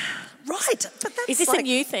now. Right, but that's Is this a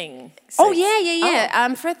new thing? Oh,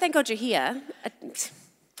 yeah. Fred, thank God you're here.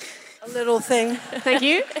 a little thing. Thank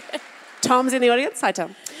you. Tom's in the audience. Hi,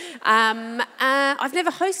 Tom. I've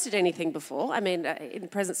never hosted anything before. I mean, in the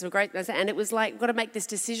presence of a great... And it was like, got to make this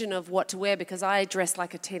decision of what to wear because I dressed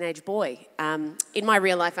like a teenage boy in my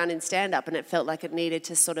real life and in stand-up, and it felt like it needed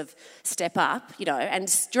to sort of step up,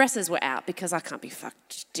 and dresses were out because I can't be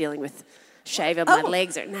fucked dealing with shaving my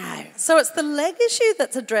legs. No. So it's the leg issue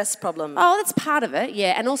that's a dress problem. Oh, that's part of it,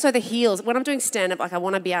 yeah. And also the heels. When I'm doing stand-up, I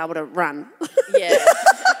want to be able to run. Yeah.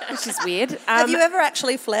 Which is weird. Have you ever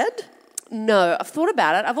actually fled? No, I've thought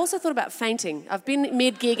about it. I've also thought about fainting. I've been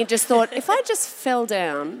mid-gig and just thought, if I just fell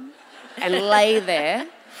down and lay there,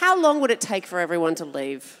 how long would it take for everyone to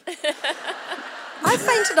leave? I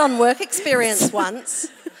fainted on work experience once.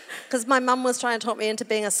 because my mum was trying to talk me into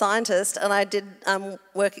being a scientist, and I did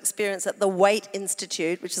work experience at the Waite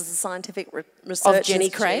Institute, which is a scientific research Of Jenny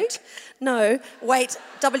institute. Craig? No, Waite,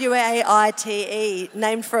 Waite,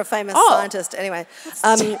 named for a famous scientist. Anyway,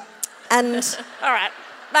 and All right,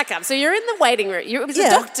 back up. So you're in the waiting room. It was the Yeah.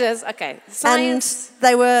 doctors. Okay, science. and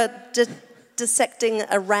they were dissecting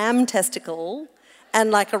a ram testicle, and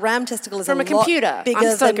like a ram testicle is From a a computer. lot bigger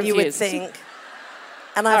I'm so than you would confused. think.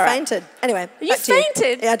 And I All right. fainted. Anyway, You back to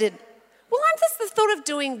fainted? Yeah, I did. Well, I'm just the thought of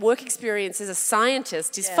doing work experience as a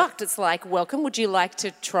scientist is fucked. It's like, welcome, would you like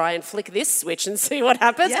to try and flick this switch and see what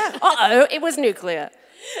happens? Yeah. Uh-oh, it was nuclear.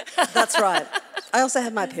 That's right. I also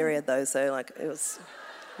had my period though, so like it was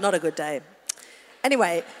not a good day.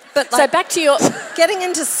 Anyway, but So like back to your getting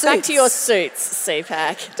into suits. suits,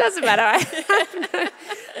 CPAC. Doesn't matter.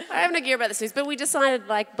 I have no gear about the suits, but we decided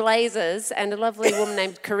like blazers and a lovely woman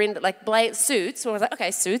named Corinda, like suits. So I was like,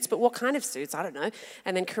 okay, suits, but what kind of suits? I don't know.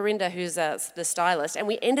 And then Corinda, who's the stylist, and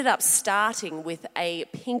we ended up starting with a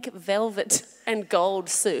pink velvet and gold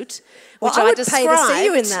suit, Well, which I I would described. pay to see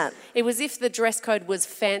you in that. It was if the dress code was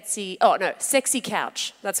fancy. Oh no, sexy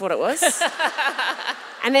couch. That's what it was.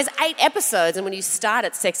 And there's 8 episodes, and when you start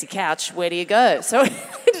at Sexy Couch, where do you go? So it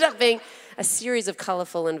ended up being a series of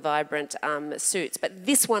colourful and vibrant suits. But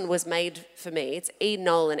this one was made for me. It's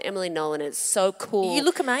Emily Nolan, and it's so cool. You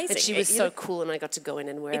look amazing. And she was so cool, and I got to go in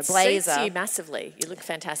and wear It a blazer. suits you massively. You look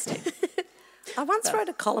fantastic. I once wrote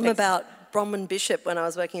a column about Bronwyn Bishop when I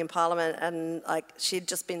was working in Parliament, and like she'd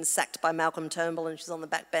just been sacked by Malcolm Turnbull, and she's on the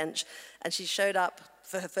back bench, and she showed up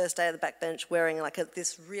for her first day at the back bench wearing like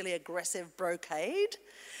this really aggressive brocade.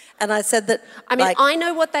 And I said that. I mean, like, I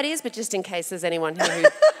know what that is, but just in case there's anyone here who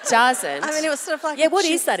doesn't. I mean, it was sort of like. Yeah, what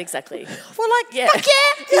is that exactly? Well, like, Yeah. fuck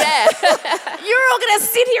yeah. You're all going to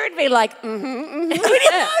sit here and be like,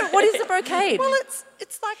 what is the brocade? Well,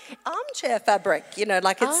 it's like armchair fabric, you know,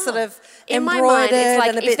 like it's sort of In my embroidered mind, it's like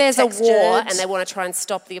and a if bit there's textured. a war and they want to try and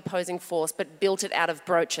stop the opposing force, but built it out of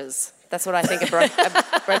brooches. That's what I think a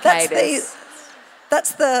brocade is.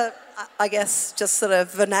 That's the, I guess, just sort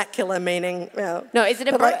of vernacular meaning. You know. No, is it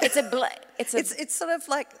a But like- it's It's sort of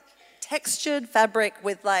like textured fabric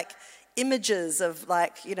with like images of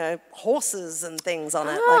like, you know, horses and things on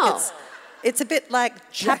it. Oh. Like it's a bit like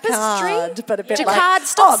tapestry, jacquard, but a bit like jacquard.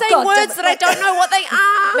 Stop saying God, words that I don't know what they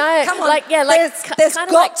are. No, Come on, like there's kind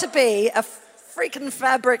of got like to be a freaking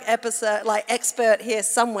fabric expert here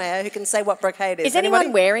somewhere who can say what brocade is. Is anyone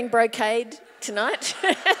Anybody? wearing brocade tonight?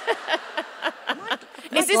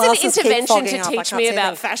 Is this glasses an keep intervention fogging to up, I teach can't me see about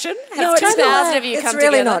them. fashion? No, Have it's 2,000 not. of you It's come really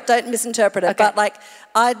together? not. Don't misinterpret it. Okay. But like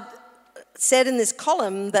I said in this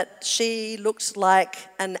column that she looked like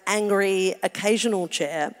an angry occasional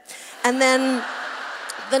chair, and then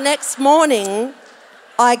the next morning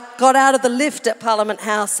I got out of the lift at Parliament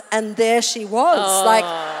House and there she was. Like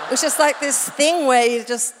it was just like this thing where you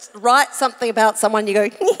just write something about someone, you go,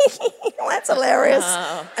 that's hilarious,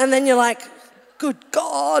 and then you're like, good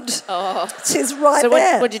God, she's right So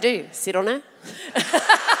there. what'd you do? Sit on her?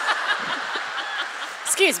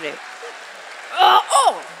 Excuse me.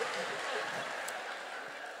 Oh!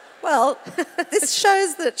 Well, this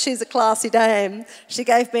shows that she's a classy dame. She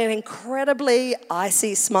gave me an incredibly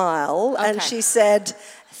icy smile and Okay. she said,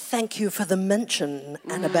 thank you for the mention,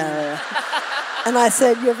 Annabelle. And I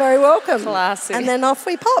said, you're very welcome. Classy. And then off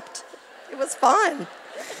we popped. It was fine.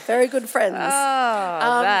 Very good friends.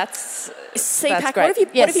 Oh, that's CPAC, great.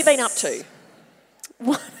 what have you been up to?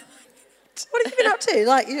 What have you been up to?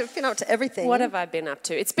 Like, you've been up to everything. What have I been up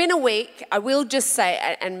to? It's been a week. I will just say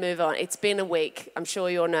and move on. It's been a week. I'm sure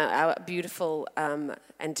you all know our beautiful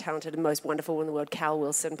and talented and most wonderful woman in the world, Cal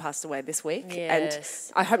Wilson, passed away this week.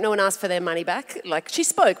 Yes. And I hope no one asked for their money back. Like, she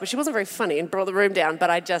spoke, but she wasn't very funny and brought the room down.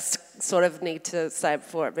 But I just sort of need to say it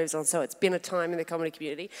before it moves on. So it's been a time in the comedy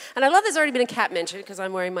community. And I love there's already been a cat mention because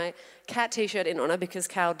I'm wearing my cat T-shirt in honour because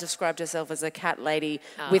Cal described herself as a cat lady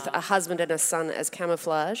with a husband and a son as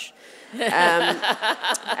camouflage. And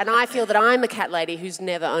I feel that I'm a cat lady who's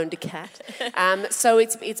never owned a cat. So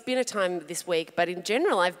it's been a time this week, but in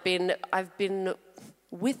general, I've been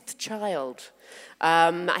with child.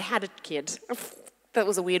 I had a kid. That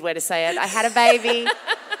was a weird way to say it. I had a baby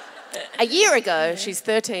a year ago. She's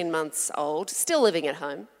 13 months old, still living at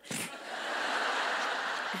home.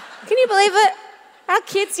 Can you believe it? Our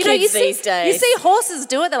kids, you know, Kids these days. you see horses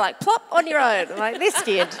do it. They're like, plop on your own. I'm like, this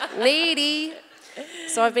kid, needy.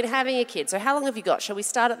 So I've been having a kid. So how long have you got? Shall we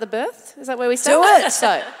start at the birth? Is that where we start? Do it.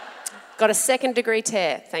 So, got a 2nd-degree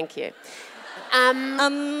tear. Thank you.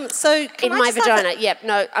 So can in I my just have vagina. a- Yep.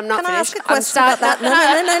 No, I'm not Can I finished. ask a question about that?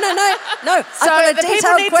 No. I've So got a the people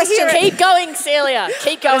detailed need to question. hear it. Keep going, Celia.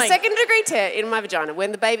 Keep Got a going. second-degree tear in my vagina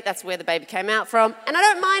when the baby. That's where the baby came out from, and I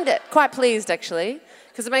don't mind it. Quite pleased actually,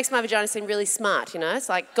 because it makes my vagina seem really smart. You know, it's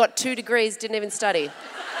like got 2 degrees, didn't even study.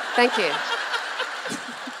 Thank you.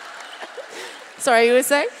 Sorry, you were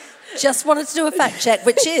saying? Just wanted to do a fact check,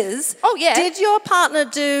 which is, Oh, yeah. did your partner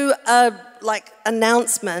do a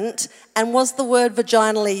announcement, and was the word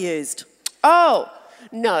vaginally used? Oh,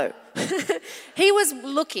 no. He was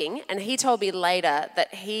looking, and he told me later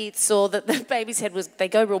that he saw that the baby's head they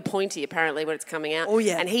go real pointy apparently when it's coming out. Oh,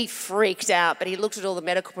 yeah. And he freaked out, but he looked at all the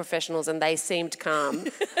medical professionals and they seemed calm.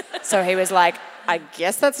 So he was like, I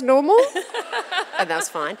guess that's normal. And that's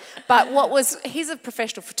fine. But he's a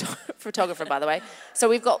professional photographer, by the way. So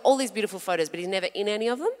we've got all these beautiful photos, but he's never in any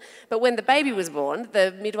of them. But when the baby was born,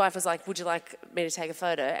 the midwife was like, would you like me to take a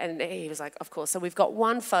photo? And he was like, of course. So we've got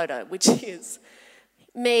one photo, which is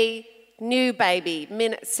me, new baby,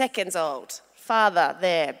 seconds old, father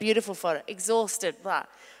there, beautiful photo, exhausted, blah.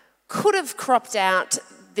 Could have cropped out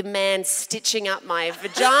the man stitching up my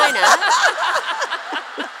vagina.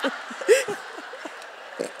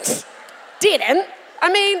 Didn't.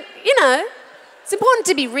 I mean, you know, it's important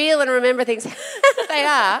to be real and remember things they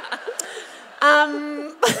are.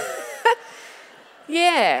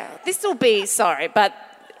 Yeah, this will be, sorry, but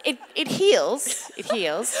it heals. It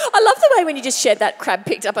heals. I love the way when you just shared that Crab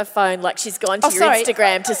picked up her phone like she's gone to your sorry.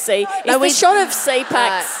 Instagram to see. Is the shot of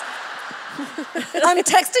CPAC's... I'm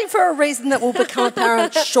texting for a reason that will become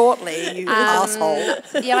apparent shortly, you asshole.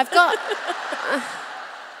 Yeah,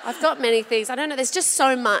 I've got many things. I don't know. There's just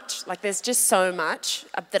so much. There's just so much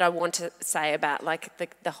that I want to say about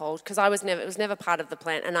the whole. Because it was never part of the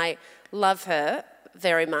plan, and I love her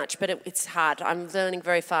very much. But it's hard. I'm learning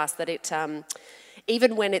very fast that it,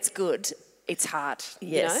 even when it's good, it's hard.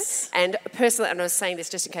 Yes. You know? And personally, and I was saying this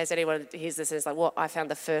just in case anyone hears this, and it's like, well, I found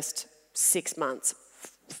the first 6 months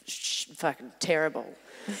fucking terrible.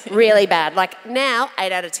 Really bad. Now,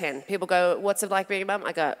 8 out of 10. People go, what's it like being a mum?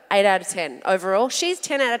 I go, 8 out of 10. Overall, she's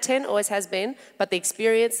 10 out of 10, always has been, but the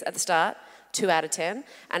experience at the start, 2 out of 10.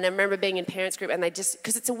 And I remember being in parents group and they just,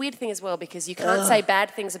 because it's a weird thing as well, because you can't say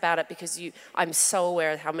bad things about it because I'm so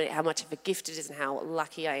aware of how much of a gift it is and how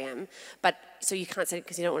lucky I am. But so you can't say it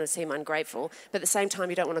because you don't want to seem ungrateful. But at the same time,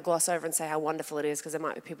 you don't want to gloss over and say how wonderful it is because there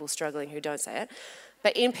might be people struggling who don't say it.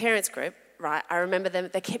 But in parents group, right, I remember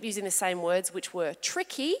they kept using the same words, which were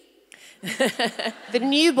tricky. The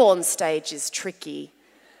newborn stage is tricky.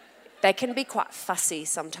 They can be quite fussy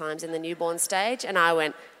sometimes in the newborn stage. And I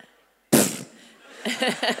went,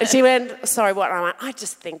 and she went, sorry, what? And I went, I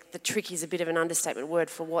just think the tricky is a bit of an understatement word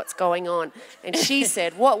for what's going on. And she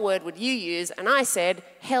said, what word would you use? And I said,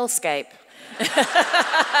 hellscape.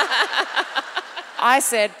 I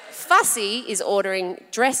said, fussy is ordering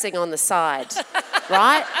dressing on the side,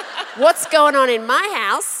 right? What's going on in my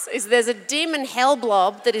house is there's a demon hell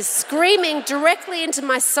blob that is screaming directly into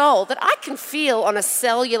my soul that I can feel on a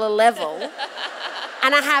cellular level.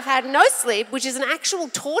 And I have had no sleep, which is an actual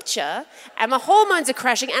torture, and my hormones are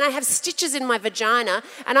crashing, and I have stitches in my vagina,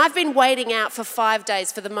 and I've been waiting out for 5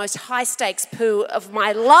 days for the most high-stakes poo of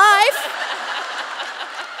my life.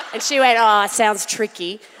 And she went, oh, it sounds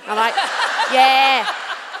tricky. I'm like, yeah.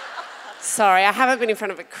 Sorry, I haven't been in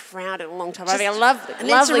front of a crowd in a long time. I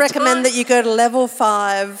need to recommend that you go to level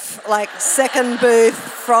 5, second booth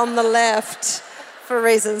from the left, for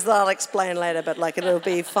reasons that I'll explain later, but it'll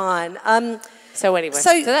be fine. So anyway,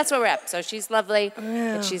 so that's where we're at. So she's lovely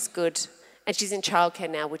and she's good. And she's in childcare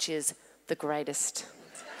now, which is the greatest.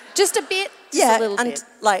 Just a bit, just a little bit.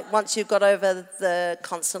 Once you got over the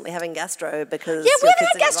constantly having gastro because... Yeah, we haven't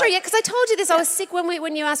had gastro yet, because I told you this. Yeah. I was sick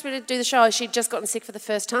when you asked me to do the show. She'd just gotten sick for the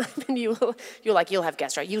first time, and you were like, you'll have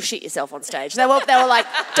gastro. You'll shit yourself on stage. They were like,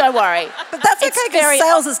 don't worry. But that's okay, because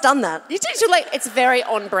sales has done that. It's very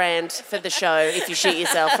on brand for the show if you shit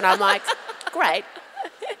yourself. And I'm like, great.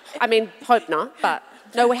 I mean, hope not, but...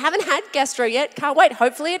 No, we haven't had gastro yet. Can't wait.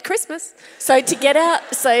 Hopefully at Christmas. So to get out,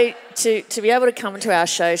 to be able to come to our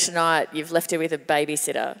show tonight, you've left her with a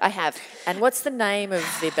babysitter. I have. And what's the name of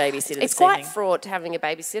the babysitter? It's quite fraught having a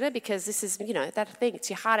babysitter because this is, that thing. It's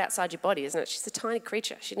your heart outside your body, isn't it? She's a tiny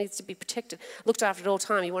creature. She needs to be protected, looked after at all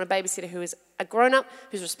time. You want a babysitter who is a grown-up,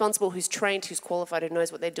 who's responsible, who's trained, who's qualified, who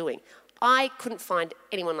knows what they're doing. I couldn't find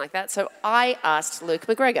anyone like that, so I asked Luke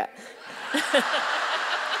McGregor.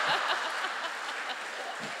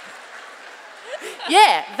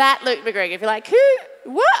 Yeah, that Luke McGregor. If you're like, who?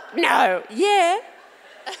 What? No. Yeah.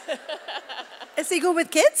 Is he good with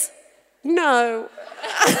kids? No.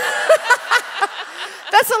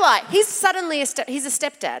 That's a lie. He's suddenly he's a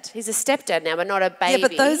stepdad. He's a stepdad now, but not a baby. Yeah,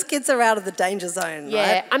 but those kids are out of the danger zone,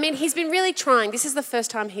 yeah, right? I mean, he's been really trying. This is the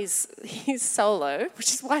first time he's solo,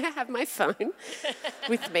 which is why I have my phone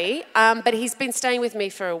with me. But he's been staying with me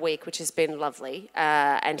for a week, which has been lovely.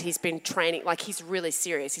 And he's been training, like he's really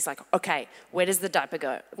serious. He's like, okay, where does the diaper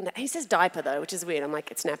go? He says diaper though, which is weird. I'm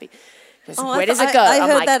like, it's nappy. He goes, where does it go? I'm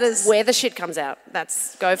heard like, that as where the shit comes out.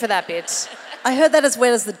 Go for that bit. I heard that as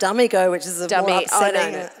where does the dummy go, which is a more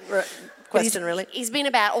upsetting no. question, really. He's been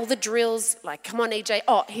about all the drills, like, come on, EJ.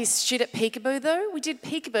 Oh, he's shit at peekaboo, though. We did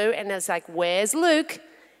peekaboo, and it's like, where's Luke?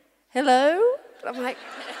 Hello? I'm like,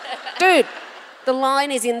 dude, the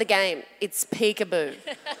line is in the game. It's peekaboo.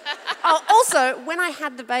 Oh, also, when I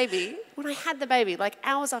had the baby, like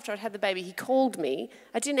hours after I'd had the baby, he called me.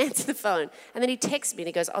 I didn't answer the phone. And then he texted me, and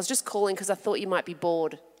he goes, I was just calling because I thought you might be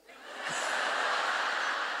bored.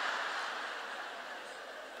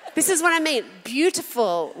 This is what I mean.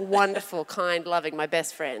 Beautiful, wonderful, kind, loving, my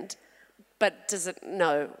best friend, but doesn't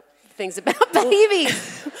know things about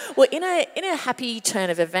babies. Well, in a happy turn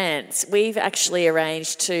of events, we've actually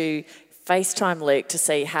arranged to FaceTime Luke to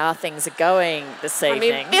see how things are going this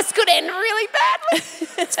evening. I mean, this could end really badly.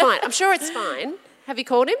 It's fine. I'm sure it's fine. Have you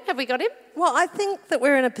called him? Have we got him? Well, I think that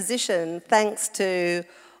we're in a position, thanks to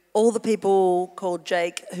all the people called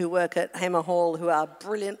Jake who work at Hamer Hall who are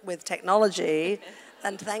brilliant with technology.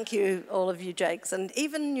 And thank you, all of you Jakes, and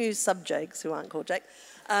even new sub-Jakes who aren't called Jake.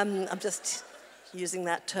 I'm just using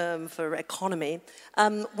that term for economy.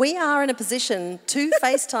 We are in a position to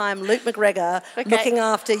FaceTime Luke McGregor looking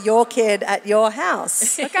after your kid at your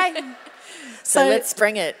house. Okay. So let's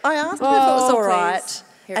bring it. I asked him if it was all right,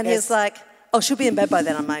 Here and it he's goes. like, oh, she'll be in bed by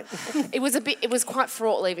then, I'm like, It was quite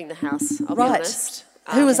fraught leaving the house, I'll be right. honest.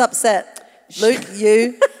 Who was upset? Luke,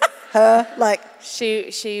 you, her, like...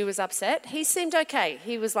 She was upset. He seemed okay.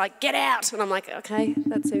 He was like, get out. And I'm like, okay,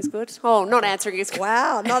 that seems good. Oh, not answering his call.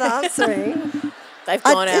 Wow, not answering. They've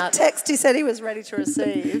gone I did out. text, he said he was ready to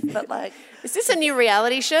receive, but like... Is this a new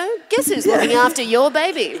reality show? Guess who's looking after your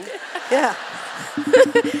baby? Yeah.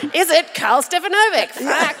 Is it Carl Stefanovic?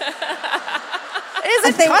 Fuck. Is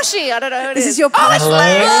it Koshi? I don't know who it is. This is your...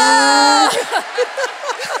 Hello?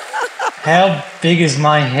 How big is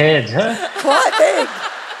my head? Huh? Quite big.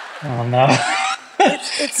 Oh, no.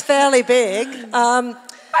 It's fairly big. Hi,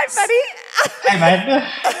 buddy. Hey, mate.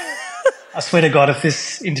 I swear to God, if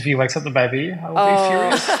this interview wakes up the baby, I will be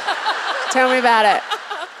furious. Tell me about it.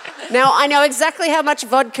 Now, I know exactly how much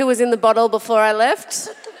vodka was in the bottle before I left.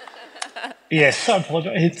 Yes, I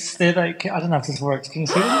apologise. It's there. I don't know if this works. Can you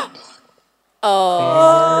see it?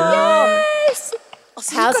 Yes.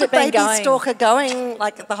 So How's you've it got a been baby going? stalker going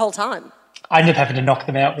like the whole time. I ended up having to knock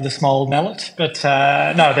them out with a small mallet, but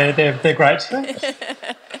no, they're great.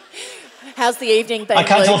 How's the evening been, I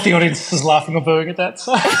can't tell Luke? if the audience is laughing or booing at that.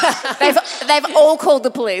 So. They've all called the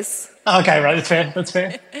police. Okay, right, that's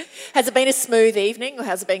fair. Has it been a smooth evening or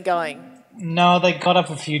how's it been going? No, they got up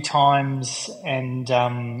a few times, and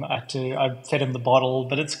I fed them the bottle,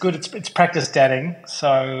 but it's good. It's practice dadding.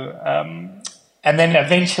 So, and then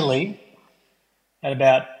eventually, at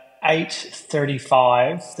about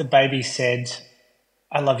 8:35, the baby said,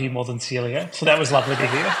 "I love you more than Celia." So that was lovely to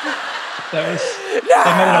hear. That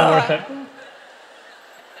made it all worth it.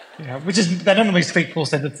 Yeah, which is they don't normally speak full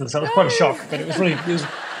sentences, so it was quite a shock, but it was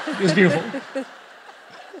beautiful.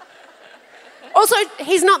 Also,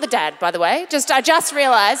 he's not the dad, by the way. I just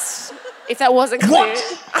realised, if that wasn't clear.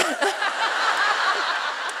 What?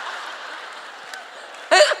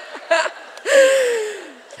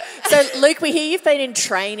 So, Luke, we hear you've been in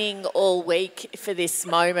training all week for this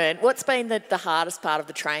moment. What's been the hardest part of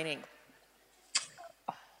the training?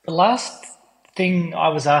 The last thing I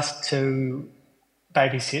was asked to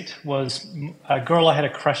babysit was a girl I had a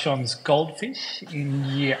crush on's goldfish in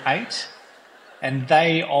year 8, and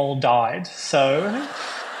they all died. So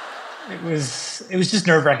it was just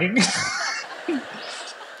nerve-wracking.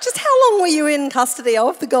 Just how long were you in custody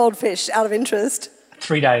of the goldfish, out of interest?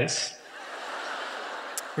 3 days.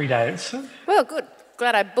 3 days. Well, good.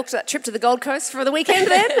 Glad I booked that trip to the Gold Coast for the weekend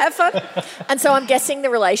then. Have fun. And so I'm guessing the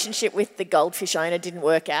relationship with the goldfish owner didn't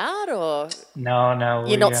work out, or No.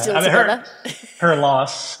 you're not still together? Her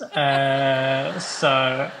loss. No,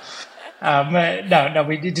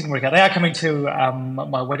 it didn't work out. They are coming to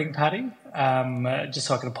my wedding party, just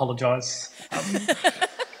so I can apologise.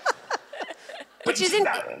 Which is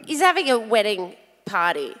he's having a wedding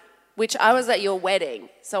party, which I was at your wedding,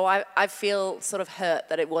 so I feel sort of hurt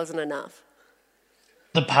that it wasn't enough.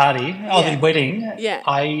 The party, the wedding. Yeah.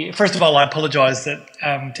 First of all, I apologise that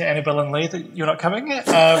to Annabelle and Lee that you're not coming.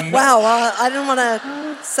 Wow, I didn't want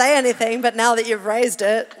to say anything, but now that you've raised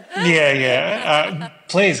it,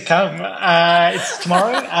 Please come. It's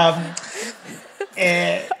tomorrow.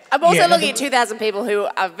 I'm also looking at 2,000 people who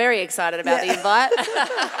are very excited about the invite.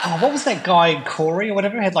 What was that guy, Corey or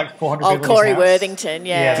whatever? Had like 400 people. Oh, Corey in his house? Worthington,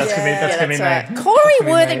 Yeah, that's gonna be me. right.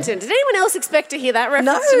 Corey Worthington. Did anyone else expect to hear that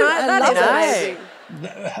reference tonight? I love That is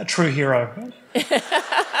amazing. A true hero.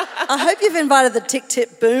 I hope you've invited the Tick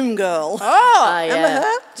Tip Boom girl. Oh, Remember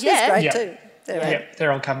her? She's great Yeah. too. Yeah,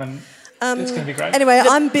 they're all coming. It's going to be great. Anyway,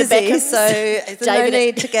 I'm busy, Beckhams. so there's no David-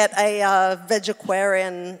 need to get a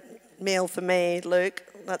vegetarian meal for me, Luke.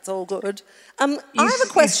 That's all good. I have a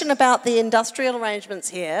question about the industrial arrangements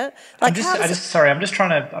here. Like, I'm just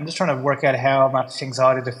trying to work out how much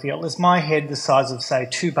anxiety to feel. Is my head the size of, say,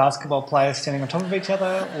 two basketball players standing on top of each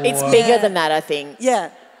other? Or... It's bigger than that, I think.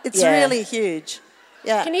 Yeah, it's Yeah. really huge.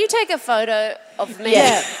 Yeah. Can you take a photo of me?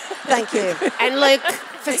 Yeah. Thank you. And Luke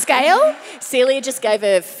for scale? Celia just gave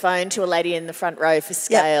her phone to a lady in the front row for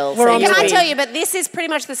scale. we're on you'll to Can I be- tell you, but this is pretty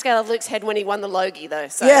much the scale of Luke's head when he won the Logie, though.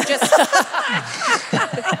 So Yeah. just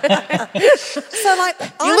So, like,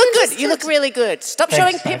 you look good. You look really good. Stop Thanks,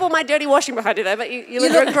 showing mate. people my dirty washing behind you, though. But you You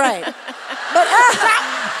look look good. great. But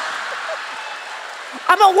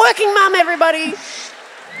I'm a working mum, everybody.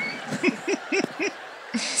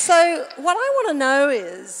 so, what I want to know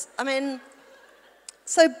is,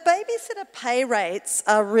 so babysitter pay rates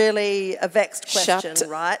are really a vexed question, Shut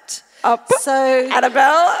right? up, So,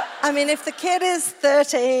 Annabelle. if the kid is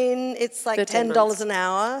 13, it's like 13 $10 months. an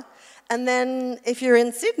hour. And then if you're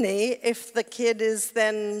in Sydney, if the kid is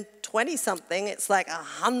then 20-something, it's like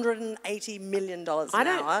 $180 million an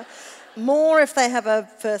hour. More if they have a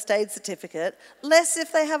first aid certificate. Less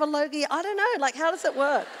if they have a Logie. I don't know. Like, how does it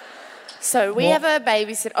work? So we have a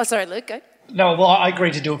babysitter. Oh, sorry, Luke, go. No, well, I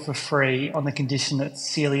agreed to do it for free on the condition that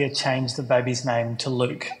Celia changed the baby's name to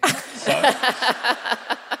Luke. So,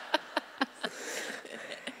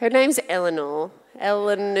 Her name's Eleanor.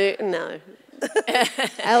 No.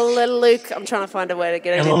 Ella Luke. I'm trying to find a way to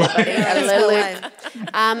get it in there, buddy. Ella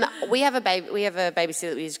Luke. We have a babysitter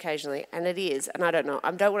that we use occasionally, and it is, and I don't know.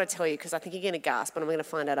 I don't want to tell you because I think you're going to gasp, and I'm going to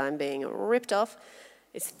find out I'm being ripped off.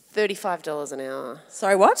 It's $35 an hour.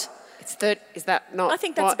 Sorry, what? Is that not? I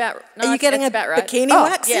think that's what? about. No, Are you getting a about right. bikini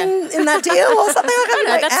wax yeah. in that deal or something?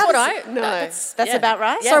 No, that's what I. No, that's yeah. about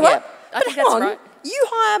right. Yeah, Sorry, yeah. what? I But think hang that's on, right. you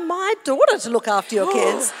hire my daughter to look after your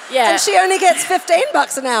kids, Yeah. and she only gets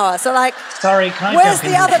 $15 an hour. So, like, sorry, can I where's jump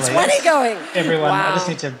in the other here, please? 20 going? Everyone, Wow. I just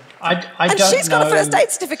need to. I And don't she's got know, a first aid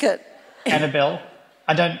certificate. Annabelle.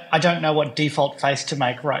 I don't know what default face to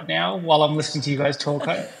make right now while I'm listening to you guys talk.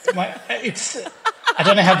 I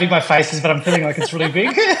don't know how big my face is, but I'm feeling like it's really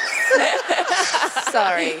big.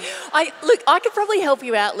 Sorry. I could probably help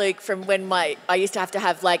you out, Luke, from when I used to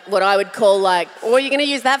have like what I would call like. Or are you going to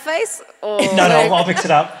use that face? Or No, I'll fix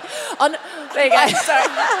it up. there you go. Sorry.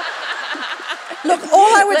 Look,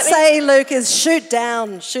 all I would say, Luke, is shoot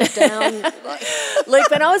down. Luke,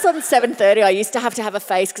 when I was on 7:30, I used to have a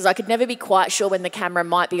face because I could never be quite sure when the camera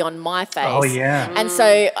might be on my face. Oh, yeah. And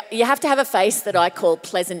so you have to have a face that I call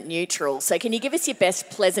pleasant neutral. So can you give us your best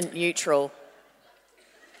pleasant neutral?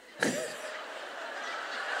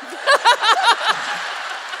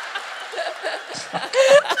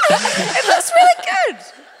 It looks really good.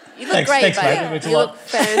 You look great, Thanks, mate. babe. It means a You lot. look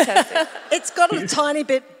fantastic. It's got a tiny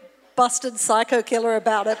bit busted psycho killer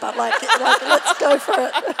about it, but like let's go for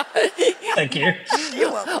it. Thank you.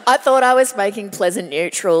 I thought I was making pleasant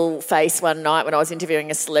neutral face one night when I was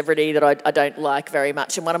interviewing a celebrity that I don't like very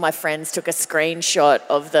much, and one of my friends took a screenshot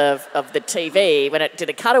of the TV when it did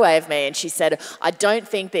a cutaway of me, and she said, "I don't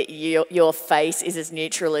think that your face is as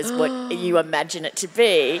neutral as what you imagine it to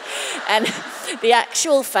be," and the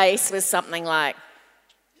actual face was something like.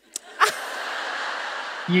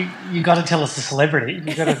 You got to tell us the celebrity.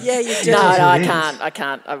 You got to. Yeah, you do. No, Tell us who I it is.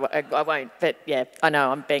 can't. I won't. But yeah, I know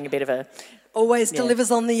I'm being a bit of a. Always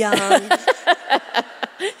delivers on the yarn.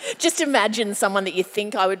 Just imagine someone that you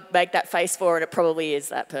think I would make that face for, and it probably is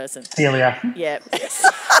that person. Celia. Yeah.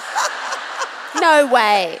 No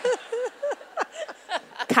way.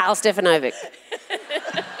 Carl Stefanovic.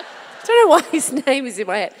 I don't know why his name is in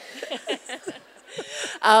my head.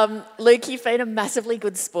 Luke, you've been a massively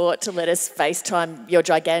good sport to let us FaceTime your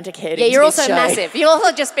gigantic head. Yeah, into you're this also show. massive. You've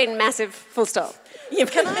also just been massive, full stop.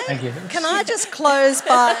 Thank you. Can I just close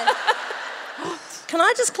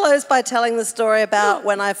by telling the story about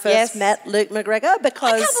when I first Yes. met Luke McGregor? I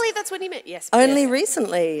Because can't believe that's when you met. Yes. only yes.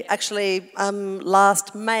 recently, actually,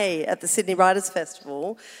 last May at the Sydney Writers'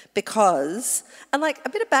 Festival, and like a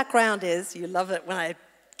bit of background is, you love it when I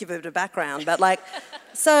give a bit of background, but like,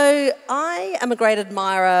 so I am a great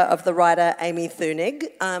admirer of the writer Amy Thunig.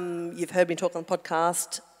 You've heard me talk on the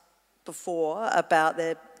podcast before about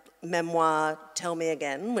their memoir, Tell Me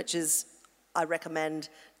Again, which is, I recommend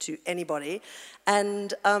to anybody.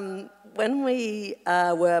 And when we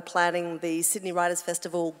were planning the Sydney Writers'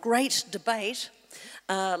 Festival Great Debate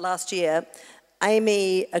last year,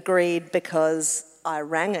 Amy agreed because I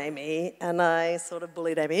rang Amy and I sort of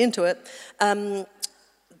bullied Amy into it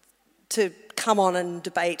to come on and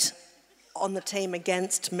debate on the team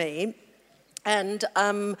against me. And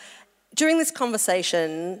during this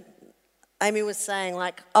conversation, Amy was saying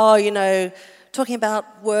like, oh, you know, talking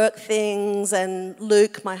about work things and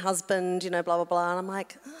Luke, my husband, you know, blah, blah, blah. And I'm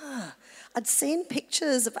like, I'd seen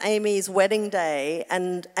pictures of Amy's wedding day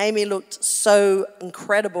and Amy looked so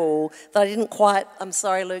incredible that I didn't quite, I'm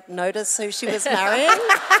sorry, Luke, notice who she was marrying.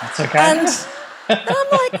 That's okay. And I'm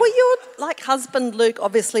like, well, your like husband, Luke,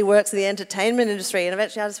 obviously works in the entertainment industry. And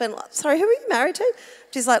eventually I just went, sorry, who are you married to?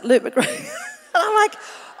 She's like, Luke McGregor. And I'm like,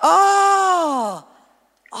 oh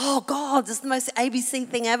God, this is the most ABC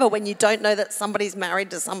thing ever when you don't know that somebody's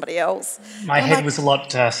married to somebody else. My head was a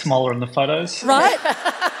lot smaller in the photos. Right?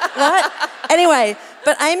 Right? Anyway,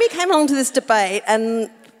 but Amy came along to this debate and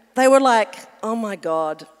they were like, oh my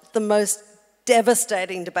God, the most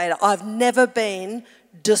devastating debate. I've never been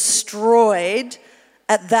destroyed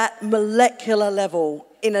at that molecular level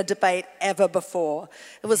in a debate ever before.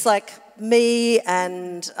 It was like me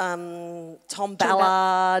and Tom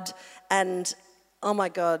Ballard and, oh my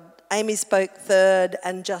God, Amy spoke third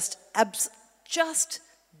and just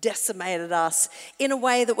decimated us in a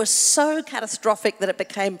way that was so catastrophic that it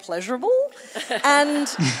became pleasurable. And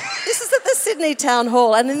this is at the Sydney Town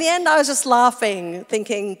Hall. And in the end, I was just laughing,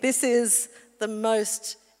 thinking, this is the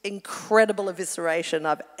most incredible evisceration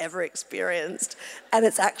I've ever experienced. And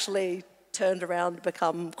it's actually turned around to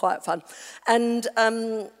become quite fun. And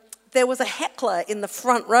there was a heckler in the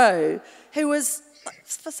front row who was,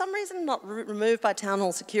 for some reason, not removed by town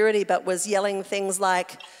hall security, but was yelling things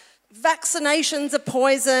like, vaccinations are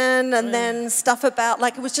poison, and then stuff about,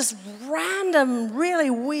 like, it was just random, really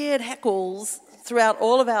weird heckles throughout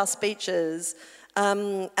all of our speeches.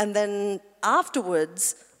 And then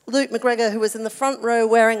afterwards, Luke McGregor, who was in the front row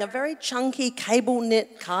wearing a very chunky cable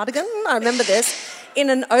knit cardigan, I remember this, in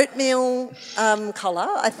an oatmeal colour,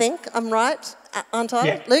 I think, I'm right, aren't I,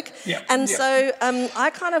 yeah. Luke? Yeah. And yeah. so I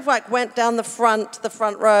kind of like went down the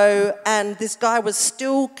front row and this guy was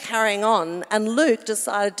still carrying on and Luke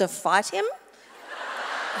decided to fight him.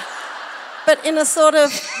 But in a sort of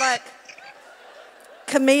like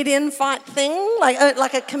comedian fight thing,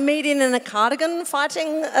 like a comedian in a cardigan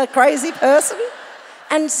fighting a crazy person.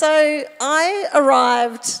 And so I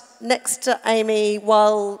arrived next to Amy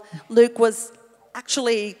while Luke was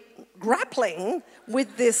actually grappling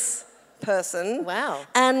with this person. Wow.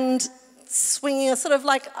 And swinging a sort of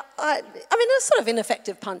like, a sort of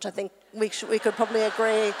ineffective punch, I think we could probably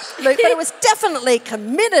agree, Luke, but it was definitely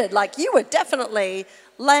committed. Like, you were definitely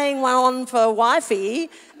laying one on for wifey.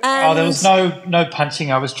 And there was no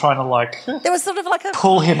punching. I was trying to there was sort of like a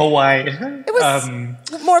pull him away. It was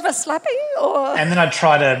more of a slapping, or and then I'd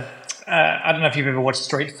try to. I don't know if you've ever watched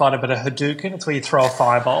Street Fighter, but a Hadouken. It's where you throw a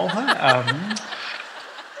fireball. Can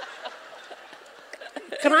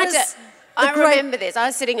I remember this. I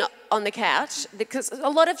was sitting on the couch because a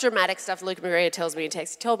lot of dramatic stuff Luke McGregor tells me in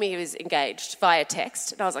text. He told me he was engaged via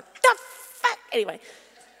text. And I was like, the fuck? Anyway.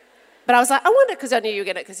 But I was like, I wonder, because I knew you were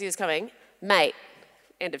going to, because he was coming. Mate,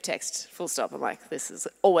 end of text, full stop. I'm like, this is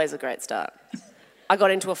always a great start. I got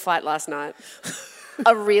into a fight last night.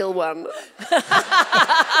 A real one.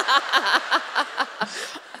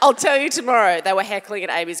 I'll tell you tomorrow. They were heckling at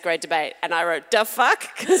Amy's great debate, and I wrote, "Da fuck,"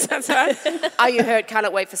 because that's right. Are you hurt?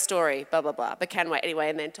 Cannot wait for story. Blah blah blah. But can wait anyway.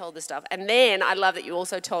 And then told the stuff. And then I love that you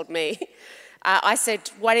also told me. I said,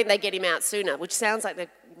 "Why didn't they get him out sooner?" Which sounds like the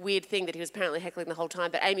weird thing that he was apparently heckling the whole time.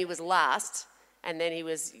 But Amy was last, and then he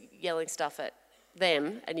was yelling stuff at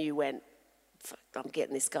them, and you went, "Fuck, I'm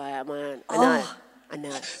getting this guy out on my own." I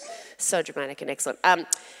know. So dramatic and excellent. And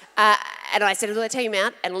I said, will they take him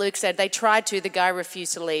out? And Luke said, they tried to. The guy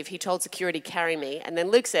refused to leave. He told security, carry me. And then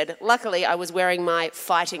Luke said, luckily, I was wearing my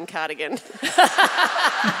fighting cardigan.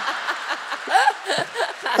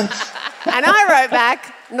 And I wrote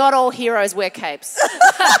back, not all heroes wear capes.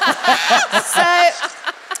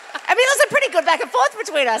 I mean, it was a pretty good back and forth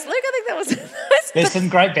between us. Luke, I think that was nice. There's some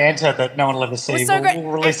great banter that no one will ever see. So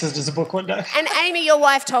we'll release it as a book one day. And Amy, your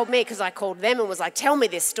wife, told me, because I called them and was like, tell me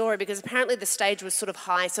this story, because apparently the stage was sort of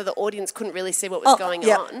high, so the audience couldn't really see what was going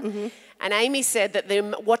on. Mm-hmm. And Amy said that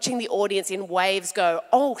them watching the audience in waves go,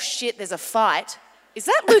 oh shit, there's a fight. Is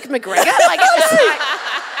that Luke McGregor? Like, it was like...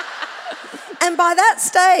 And by that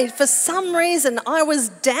stage, for some reason, I was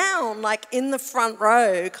down, like in the front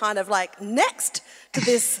row, kind of like next to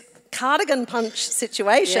this cardigan punch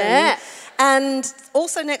situation. Yeah. And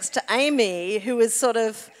also next to Amy, who was sort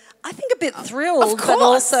of, I think, a bit thrilled. Of But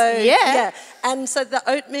course, also, yeah. And so the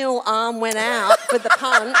oatmeal arm went out with the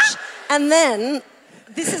punch. And then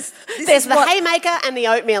this There's is the what, haymaker and the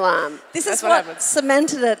oatmeal arm. This That's is what happens.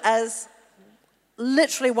 cemented it as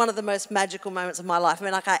literally one of the most magical moments of my life. I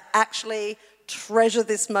mean, like, I actually treasure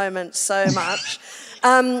this moment so much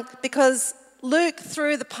because Luke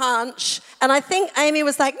threw the punch and I think Amy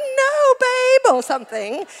was like, no, babe, or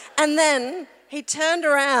something. And then he turned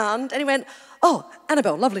around and he went, oh,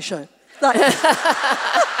 Annabelle, lovely show. Like,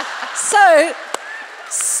 so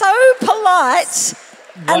polite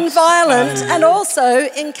and violent and also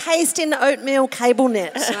encased in oatmeal cable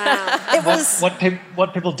net. Wow. It was...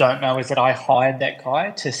 What people don't know is that I hired that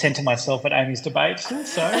guy to centre myself at Amy's debate. So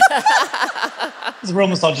it's a real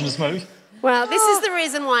misogynist move. Well, this is the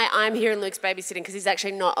reason why I'm here in Luke's babysitting, because he's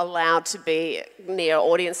actually not allowed to be near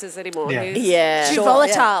audiences anymore. Yeah. He's Yeah. too Sure,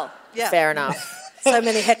 volatile. Yeah. Fair enough. So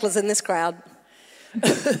many hecklers in this crowd.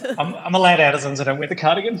 I'm allowed out as long as I don't wear the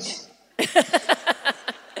cardigan.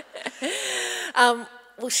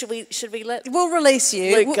 Well, should we let... We'll release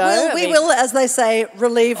you. Luke go? We will, as they say,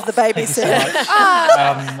 relieve the Thank you so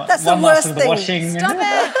babysitter. much. That's the one worst last of the thing. washing. Stop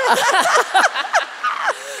it.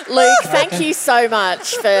 Luke, thank you so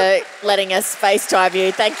much for letting us FaceTime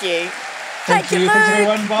you. Thank you. Thank you. Thanks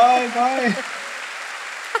everyone. Bye. Bye.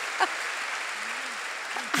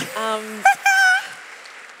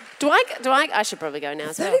 Do I should probably go now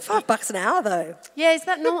as well. $35 an hour, though. Yeah, is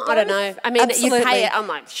that normal? I don't know. I mean, you Absolutely. pay it. I'm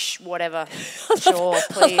like, shh, whatever. Sure, I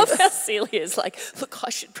please. love how Celia's like, look,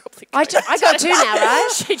 I should probably go. I go too now, right?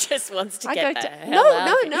 She just wants to I get go the to, hell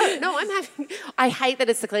out. no. I'm having. I hate that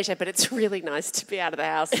it's the cliche, but it's really nice to be out of the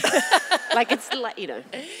house. Like it's like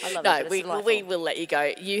I love No, it. It's we delightful. will let you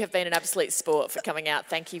go. You have been an absolute sport for coming out.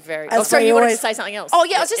 Thank you very much. As Oh, sorry, we you wanted to always- say something else. Oh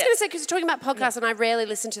yeah, I was just going to say because you're talking about podcasts, and I rarely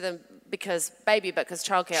listen to them because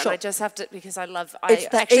childcare, and I just have to because I love. It's I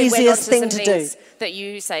the actually went easiest onto thing some to do. things that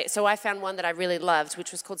you say. So I found one that I really loved,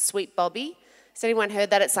 which was called Sweet Bobby. Has anyone heard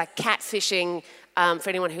that? It's like catfishing for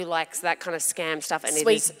anyone who likes that kind of scam stuff. And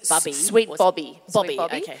Sweet it is Bobby. Sweet Was- Bobby. Bobby, Sweet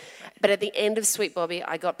Bobby. okay. But at the end of Sweet Bobby,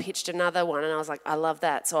 I got pitched another one, and I was like, I love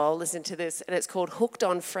that. So I'll listen to this, and it's called Hooked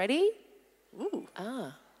on Freddy. Ooh.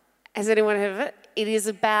 Ah. Has anyone heard of it? It is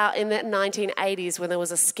about in the 1980s when there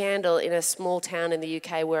was a scandal in a small town in the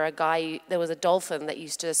UK where there was a dolphin that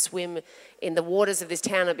used to swim in the waters of this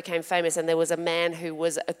town and became famous, and there was a man who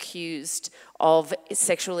was accused of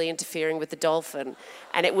sexually interfering with the dolphin,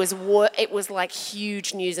 and it was like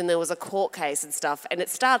huge news, and there was a court case and stuff, and it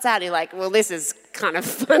starts out and you're like, well, this is kind of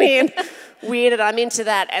funny and weird, and I'm into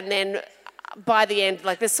that, and then by the end,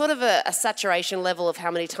 like there's sort of a saturation level of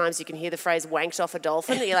how many times you can hear the phrase "wanked off a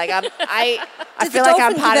dolphin." You're like, I Did feel the like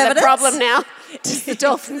I'm dolphin part give of the evidence? problem now. Does the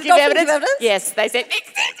dolphin give dolphin evidence? give evidence? Yes, they said.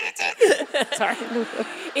 Sorry,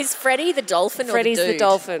 Is Freddie the dolphin Freddie's or the the dude?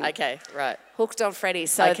 dolphin. Okay, right. hooked on Freddie.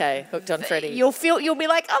 So Okay, hooked on Freddie. You'll be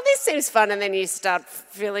like, oh, this seems fun, and then you start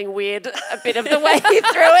feeling weird a bit of the way through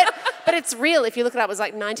it. But it's real. If you look it up, it was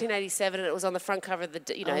like 1987, and it was on the front cover of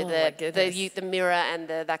the Mirror and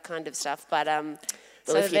that kind of stuff. But Well,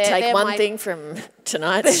 so if you they're take one my- thing from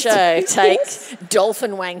tonight's show, take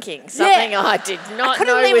dolphin wanking. Something I did not I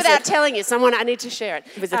couldn't know leave was without a- telling you. I need to share it.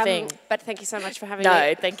 It was a thing. But thank you so much for having No,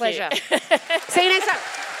 me. thank you. Pleasure. See you next time.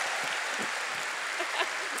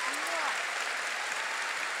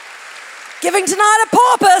 Giving tonight a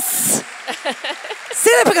porpoise.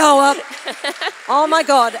 Silly Pagola. Oh my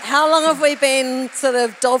God, how long have we been sort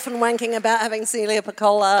of dolphin wanking about having Celia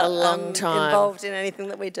Piccola A long time. involved in anything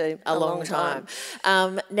that we do? a long time.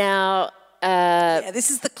 Now, Yeah, this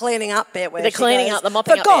is the cleaning up bit where The she cleaning goes, up, the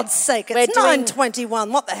mopping For up God's bit. sake, We're it's doing-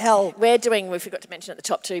 9:21. What the hell? we forgot to mention at the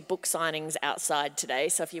top 2 book signings outside today.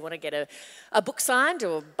 So if you want to get a book signed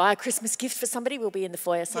or buy a Christmas gift for somebody, we'll be in the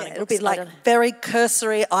foyer signing Yeah, it'll books. be like very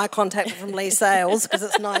cursory eye contact from Lee Sales because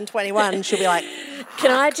it's 9:21. She'll be like, Can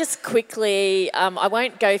I just quickly, I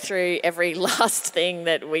won't go through every last thing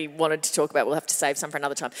that we wanted to talk about. We'll have to save some for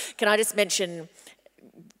another time. Can I just mention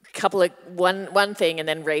one thing and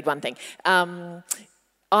then read one thing?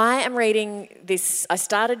 I am reading this. I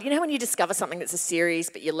started, when you discover something that's a series,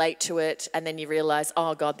 but you're late to it, and then you realise,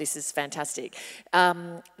 oh God, this is fantastic.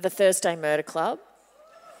 The Thursday Murder Club.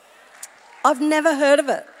 I've never heard of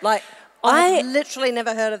it. Like, I've literally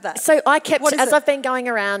never heard of that. So I kept, What is as it? I've been going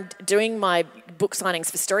around doing my book signings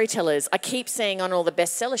for storytellers, I keep seeing on all the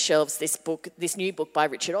bestseller shelves this new book by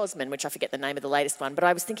Richard Osman, which I forget the name of the latest one, but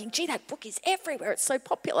I was thinking, gee, that book is everywhere. It's so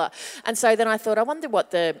popular. And so then I thought, I wonder what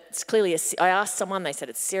it's clearly, I asked someone, they said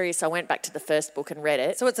it's serious. I went back to the first book and read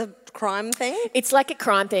it. So it's a crime thing? It's like a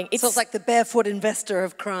crime thing. So it's like the barefoot investor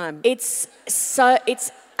of crime. It's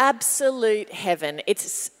absolute heaven.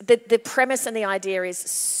 It's the premise and the idea is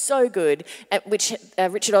so good, which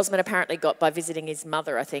Richard Osman apparently got by visiting his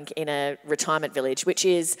mother, I think, in a retirement village, which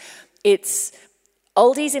is, it's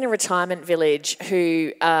oldies in a retirement village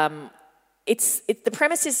who, the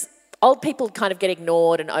premise is old people kind of get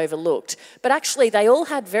ignored and overlooked, but actually they all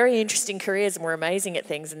had very interesting careers and were amazing at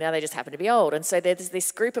things, and now they just happen to be old. And so there's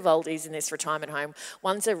this group of oldies in this retirement home.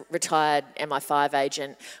 One's a retired MI5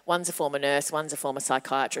 agent, one's a former nurse, one's a former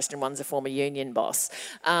psychiatrist, and one's a former union boss.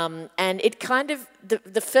 And it kind of,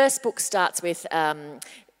 the first book starts with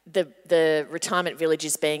the retirement village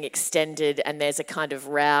is being extended, and there's a kind of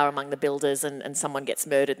row among the builders, and someone gets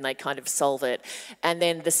murdered and they kind of solve it. And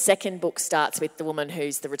then the second book starts with the woman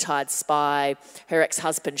who's the retired spy. Her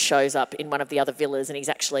ex-husband shows up in one of the other villas, and he's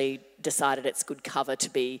actually decided it's good cover to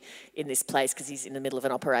be in this place because he's in the middle of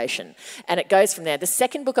an operation. And it goes from there. The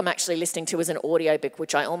second book I'm actually listening to is an audiobook,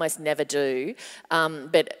 which I almost never do.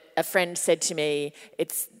 But a friend said to me,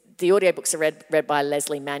 the audiobooks are read by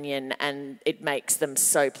Leslie Mannion, and it makes them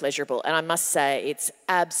so pleasurable. And I must say, it's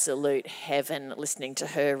absolute heaven listening to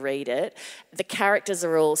her read it. The characters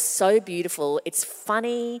are all so beautiful. It's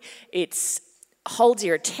funny. It holds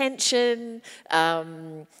your attention.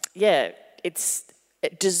 It's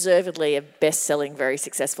deservedly a best-selling, very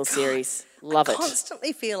successful series. Love it. I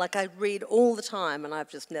constantly feel like I read all the time and I've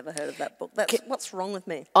just never heard of that book. What's wrong with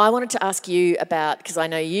me? I wanted to ask you about, because I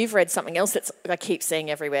know you've read something else that I keep seeing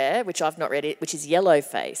everywhere, which I've not read it, which is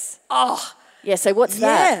Yellowface. Oh, yeah, so what's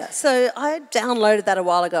that? Yeah, so I downloaded that a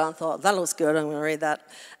while ago and thought, that looks good, I'm going to read that.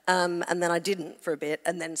 And then I didn't for a bit,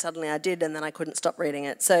 and then suddenly I did, and then I couldn't stop reading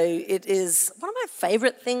it. So it is one of my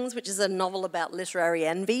favourite things, which is a novel about literary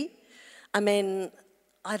envy. I mean,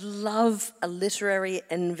 I love a literary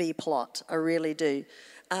envy plot, I really do.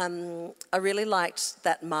 I really liked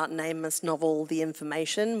that Martin Amis novel, The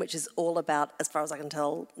Information, which is all about, as far as I can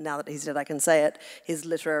tell, now that he's dead I can say it, his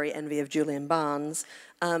literary envy of Julian Barnes.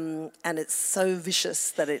 And it's so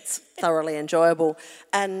vicious that it's thoroughly enjoyable.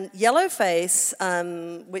 And Yellowface,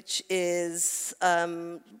 which is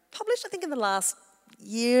published, I think, in the last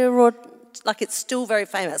year or like it's still very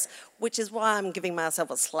famous, which is why I'm giving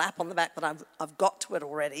myself a slap on the back that I've got to it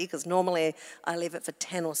already, because normally I leave it for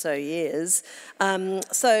 10 or so years.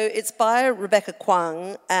 So it's by Rebecca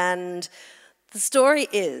Kuang, and the story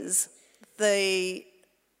is the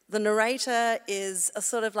narrator is a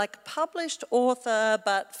sort of like published author,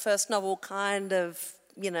 but first novel kind of,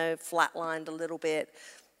 flatlined a little bit,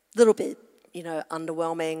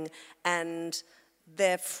 underwhelming, and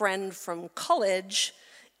their friend from college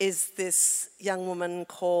is this young woman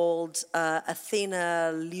called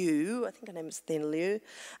Athena Liu. I think her name is Athena Liu.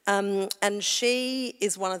 And she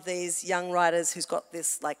is one of these young writers who's got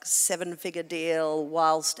this like 7-figure deal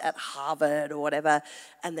whilst at Harvard or whatever,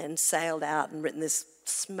 and then sailed out and written this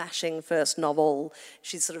smashing first novel.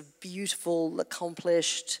 She's sort of beautiful,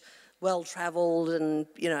 accomplished, well-travelled, and,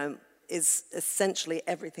 is essentially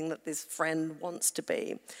everything that this friend wants to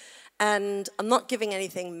be. And I'm not giving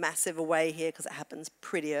anything massive away here because it happens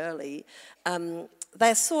pretty early.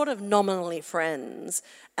 They're sort of nominally friends,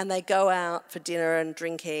 and they go out for dinner and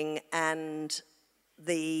drinking, and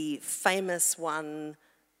the famous one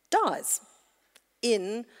dies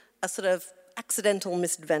in a sort of accidental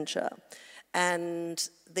misadventure. And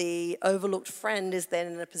the overlooked friend is then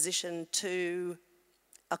in a position to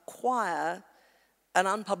acquire an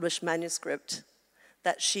unpublished manuscript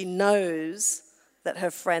that she knows that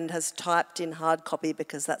her friend has typed in hard copy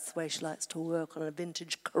because that's the way she likes to work, on a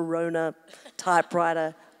vintage Corona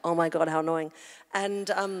typewriter. Oh my God, how annoying. And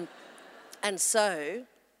so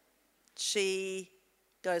she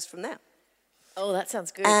goes from there. Oh, that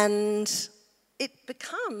sounds good. And it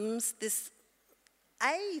becomes this,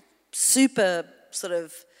 super sort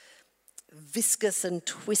of viscous and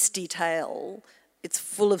twisty tale. It's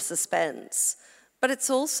full of suspense. But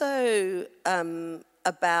it's also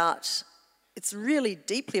it's really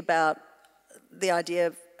deeply about the idea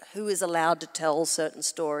of who is allowed to tell certain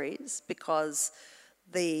stories, because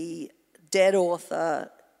the dead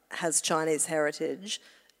author has Chinese heritage,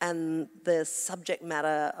 and the subject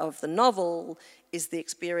matter of the novel is the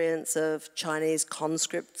experience of Chinese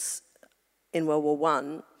conscripts in World War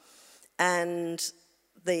I. And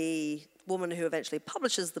the woman who eventually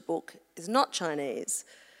publishes the book is not Chinese,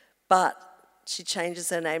 but she changes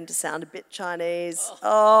her name to sound a bit Chinese.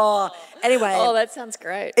 Anyway. Oh, that sounds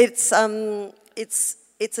great. It's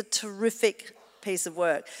a terrific piece of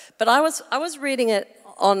work. But I was reading it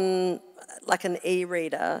on like an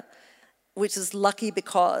e-reader, which is lucky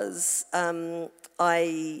because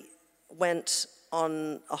I went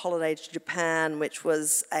on a holiday to Japan, which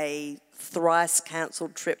was a thrice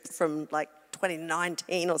cancelled trip from like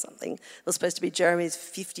 2019 or something. It was supposed to be Jeremy's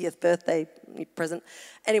 50th birthday present.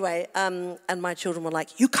 Anyway, and my children were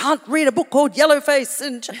like, "You can't read a book called Yellowface."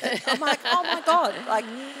 And I'm like, "Oh my God." Like,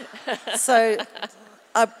 so,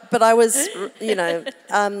 but I was,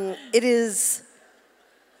 it is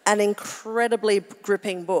an incredibly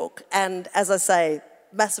gripping book. And as I say,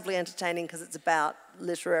 massively entertaining because it's about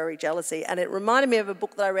literary jealousy. And it reminded me of a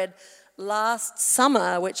book that I read last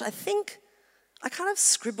summer, which I think I kind of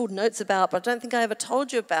scribbled notes about, but I don't think I ever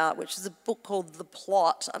told you about, which is a book called The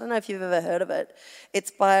Plot. I don't know if you've ever heard of it. It's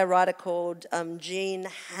by a writer called Jean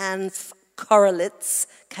Hanf Korelitz,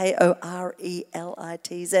 Korelitz.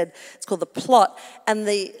 It's called The Plot. And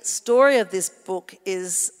the story of this book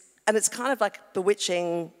is, and it's kind of like a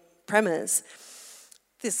bewitching premise,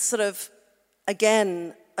 this sort of,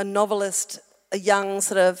 again, a novelist, a young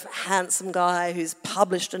sort of handsome guy who's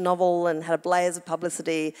published a novel and had a blaze of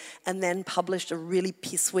publicity and then published a really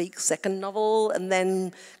piss-weak second novel and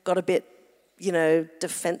then got a bit,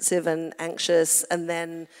 defensive and anxious and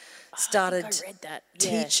then started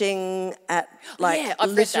teaching at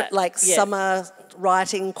summer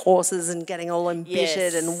writing courses and getting all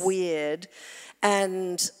embittered and weird,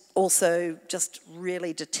 and also just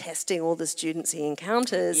really detesting all the students he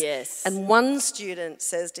encounters. Yes. And one student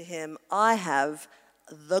says to him, "I have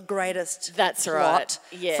the greatest plot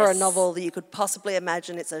for a novel that you could possibly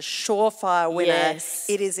imagine. It's a surefire winner. Yes.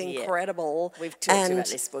 It is incredible." We've talked about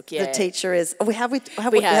this book, The teacher is... We have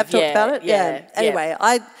talked about it? Yeah. Anyway,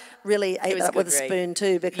 I really ate that with a spoon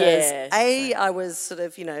too because I was sort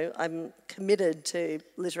of, I'm committed to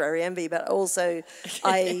literary envy, but also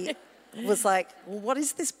I... was like, well, what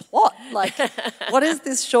is this plot? Like, what is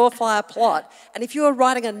this surefire plot? And if you were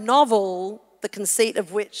writing a novel, the conceit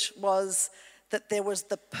of which was that there was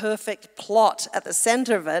the perfect plot at the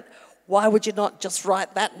centre of it, why would you not just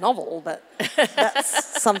write that novel? But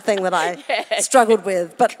that's something that I struggled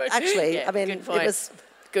with. But it was...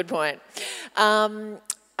 Good point.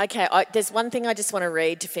 Okay, there's one thing I just want to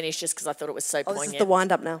read to finish just because I thought it was so poignant. This is the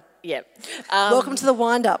wind-up now. Yeah. Welcome to the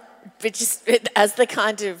wind-up. But just as the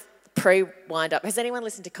kind of pre-wind up. Has anyone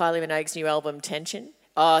listened to Kylie Minogue's new album, Tension?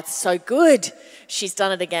 Oh, it's so good. She's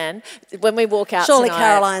done it again. When we walk out Surely tonight...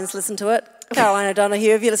 Caroline's listened to it. Caroline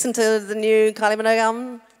O'Donoghue, have you listened to the new Kylie Minogue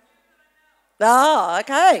album? Oh,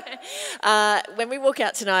 okay. When we walk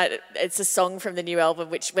out tonight, it's a song from the new album,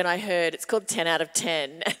 which when I heard, it's called 10 out of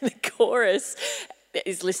 10. And the chorus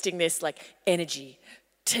is listing this like energy,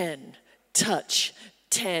 10, touch,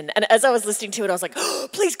 10. And as I was listening to it, I was like, oh,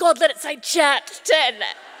 please God, let it say chat, 10.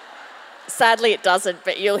 Sadly, it doesn't,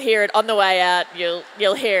 but you'll hear it on the way out.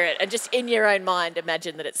 You'll hear it, and just in your own mind,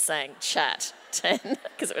 imagine that it's saying "chat 10"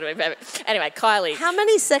 because it would have been perfect. Anyway, Kylie, how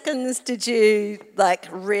many seconds did you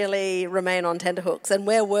really remain on tenterhooks, and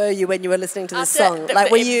where were you when you were listening to this song?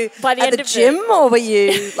 Were you at the gym, or were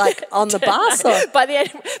you on the bus? Or? By the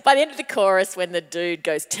end of the chorus, when the dude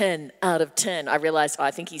goes 10 out of 10, I realised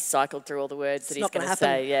I think he's cycled through all the words that he's going to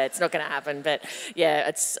say. Yeah, it's not going to happen, but yeah,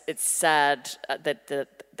 it's sad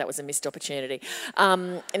that was a missed opportunity.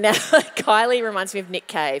 Now, Kylie reminds me of Nick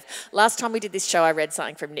Cave. Last time we did this show, I read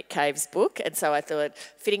something from Nick Cave's book, and so I thought,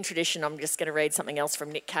 fitting tradition, I'm just going to read something else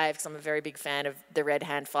from Nick Cave because I'm a very big fan of the Red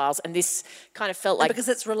Hand Files, and this kind of felt like... Because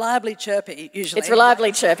it's reliably chirpy, usually. It's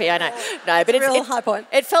reliably chirpy, I know. No, but it's a real high point.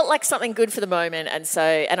 It felt like something good for the moment,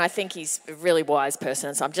 and I think he's a really wise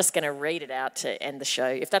person, so I'm just going to read it out to end the show.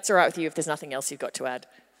 If that's all right with you, if there's nothing else you've got to add.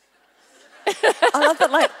 I love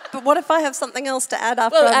that, but what if I have something else to add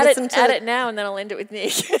after I listen to it? Add it now and then I'll end it with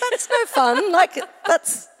Nick. That's no fun.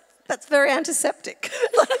 That's very antiseptic.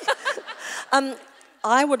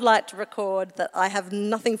 I would like to record that I have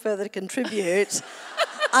nothing further to contribute.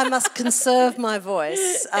 I must conserve my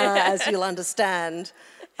voice, as you'll understand,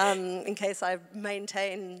 in case I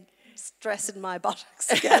maintain stress in my buttocks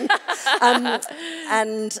again.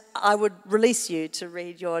 And I would release you to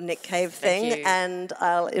read your Nick Cave thing, and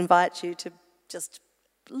I'll invite you to just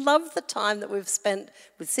love the time that we've spent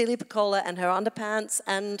with Celia Piccola and her underpants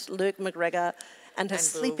and Luke McGregor and her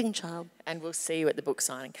sleeping child. And we'll see you at the book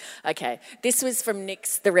signing. Okay, this was from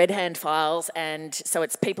Nick's The Red Hand Files, and so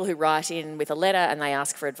it's people who write in with a letter and they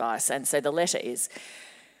ask for advice. And so the letter is,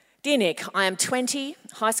 Dear Nick, I am 20,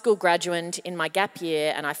 high school graduate in my gap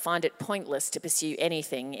year, and I find it pointless to pursue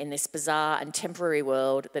anything in this bizarre and temporary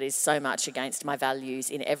world that is so much against my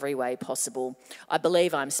values in every way possible. I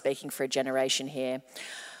believe I'm speaking for a generation here.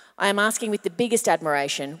 I am asking with the biggest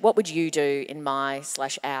admiration, what would you do in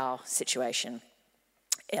my/our situation?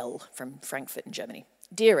 L from Frankfurt in Germany.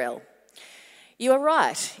 Dear L, you are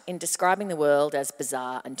right in describing the world as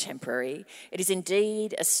bizarre and temporary. It is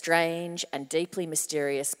indeed a strange and deeply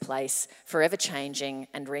mysterious place, forever changing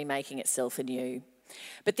and remaking itself anew.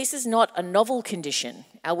 But this is not a novel condition.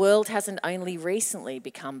 Our world hasn't only recently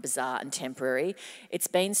become bizarre and temporary, it's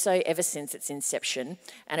been so ever since its inception,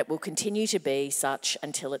 and it will continue to be such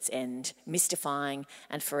until its end, mystifying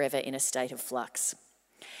and forever in a state of flux.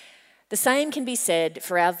 The same can be said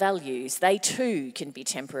for our values. They too can be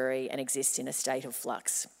temporary and exist in a state of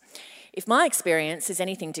flux. If my experience is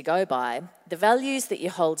anything to go by, the values that you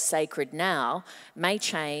hold sacred now may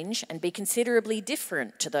change and be considerably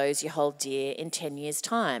different to those you hold dear in 10 years'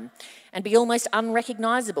 time, and be almost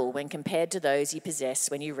unrecognisable when compared to those you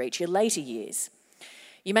possess when you reach your later years.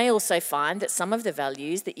 You may also find that some of the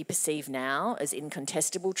values that you perceive now as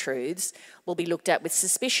incontestable truths will be looked at with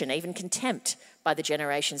suspicion, even contempt, by the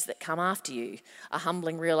generations that come after you, a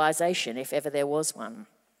humbling realisation if ever there was one.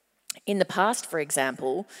 In the past, for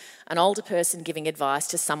example, an older person giving advice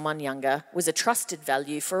to someone younger was a trusted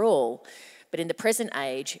value for all, but in the present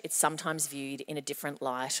age, it's sometimes viewed in a different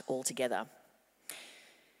light altogether.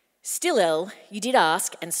 Still, Elle, you did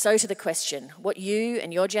ask, and so to the question, what you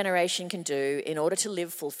and your generation can do in order to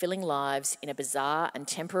live fulfilling lives in a bizarre and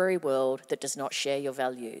temporary world that does not share your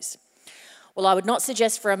values. Well, I would not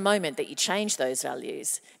suggest for a moment that you change those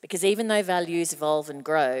values, because even though values evolve and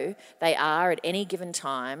grow, they are, at any given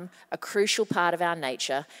time, a crucial part of our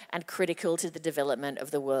nature and critical to the development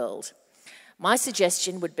of the world. My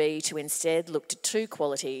suggestion would be to instead look to two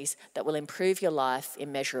qualities that will improve your life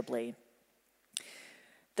immeasurably.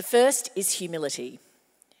 The first is humility.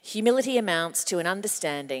 Humility amounts to an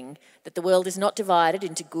understanding that the world is not divided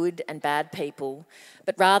into good and bad people,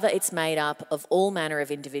 but rather it's made up of all manner of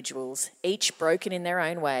individuals, each broken in their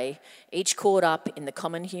own way, each caught up in the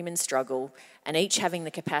common human struggle, and each having the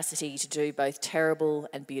capacity to do both terrible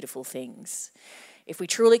and beautiful things. If we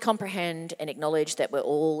truly comprehend and acknowledge that we're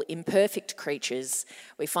all imperfect creatures,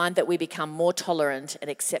 we find that we become more tolerant and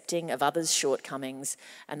accepting of others' shortcomings,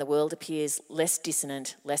 and the world appears less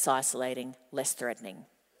dissonant, less isolating, less threatening.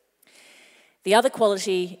 The other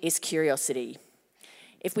quality is curiosity.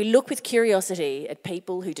 If we look with curiosity at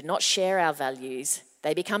people who do not share our values,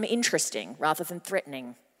 they become interesting rather than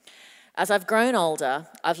threatening. As I've grown older,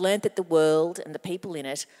 I've learned that the world and the people in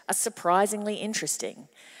it are surprisingly interesting,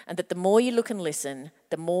 and that the more you look and listen,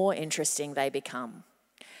 the more interesting they become.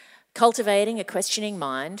 Cultivating a questioning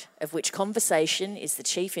mind, of which conversation is the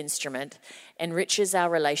chief instrument, enriches our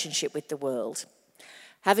relationship with the world.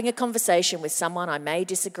 Having a conversation with someone I may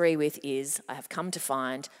disagree with is, I have come to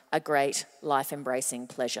find, a great life-embracing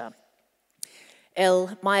pleasure.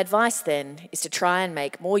 Elle, my advice then is to try and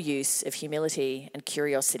make more use of humility and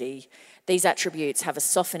curiosity. These attributes have a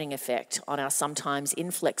softening effect on our sometimes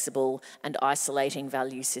inflexible and isolating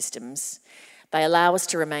value systems. They allow us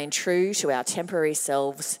to remain true to our temporary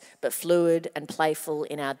selves, but fluid and playful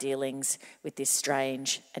in our dealings with this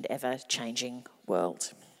strange and ever-changing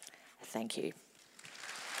world. Thank you.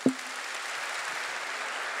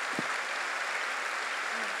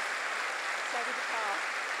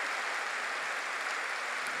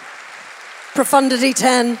 Profundity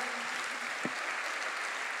 10.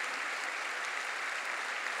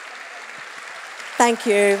 Thank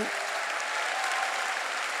you.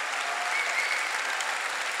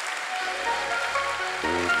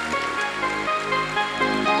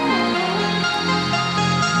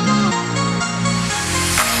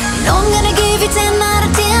 No, I'm gonna give you 10 out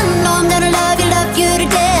of 10. No, I'm gonna love you to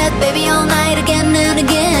death, baby, all night again and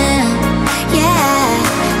again.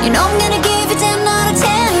 Yeah, you know I'm gonna give you 10 out of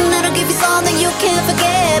 10. That'll give you something you can't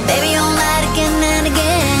forget, baby, all night again and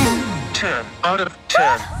again. 10 out of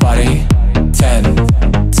 10. Body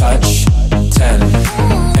 10, touch 10.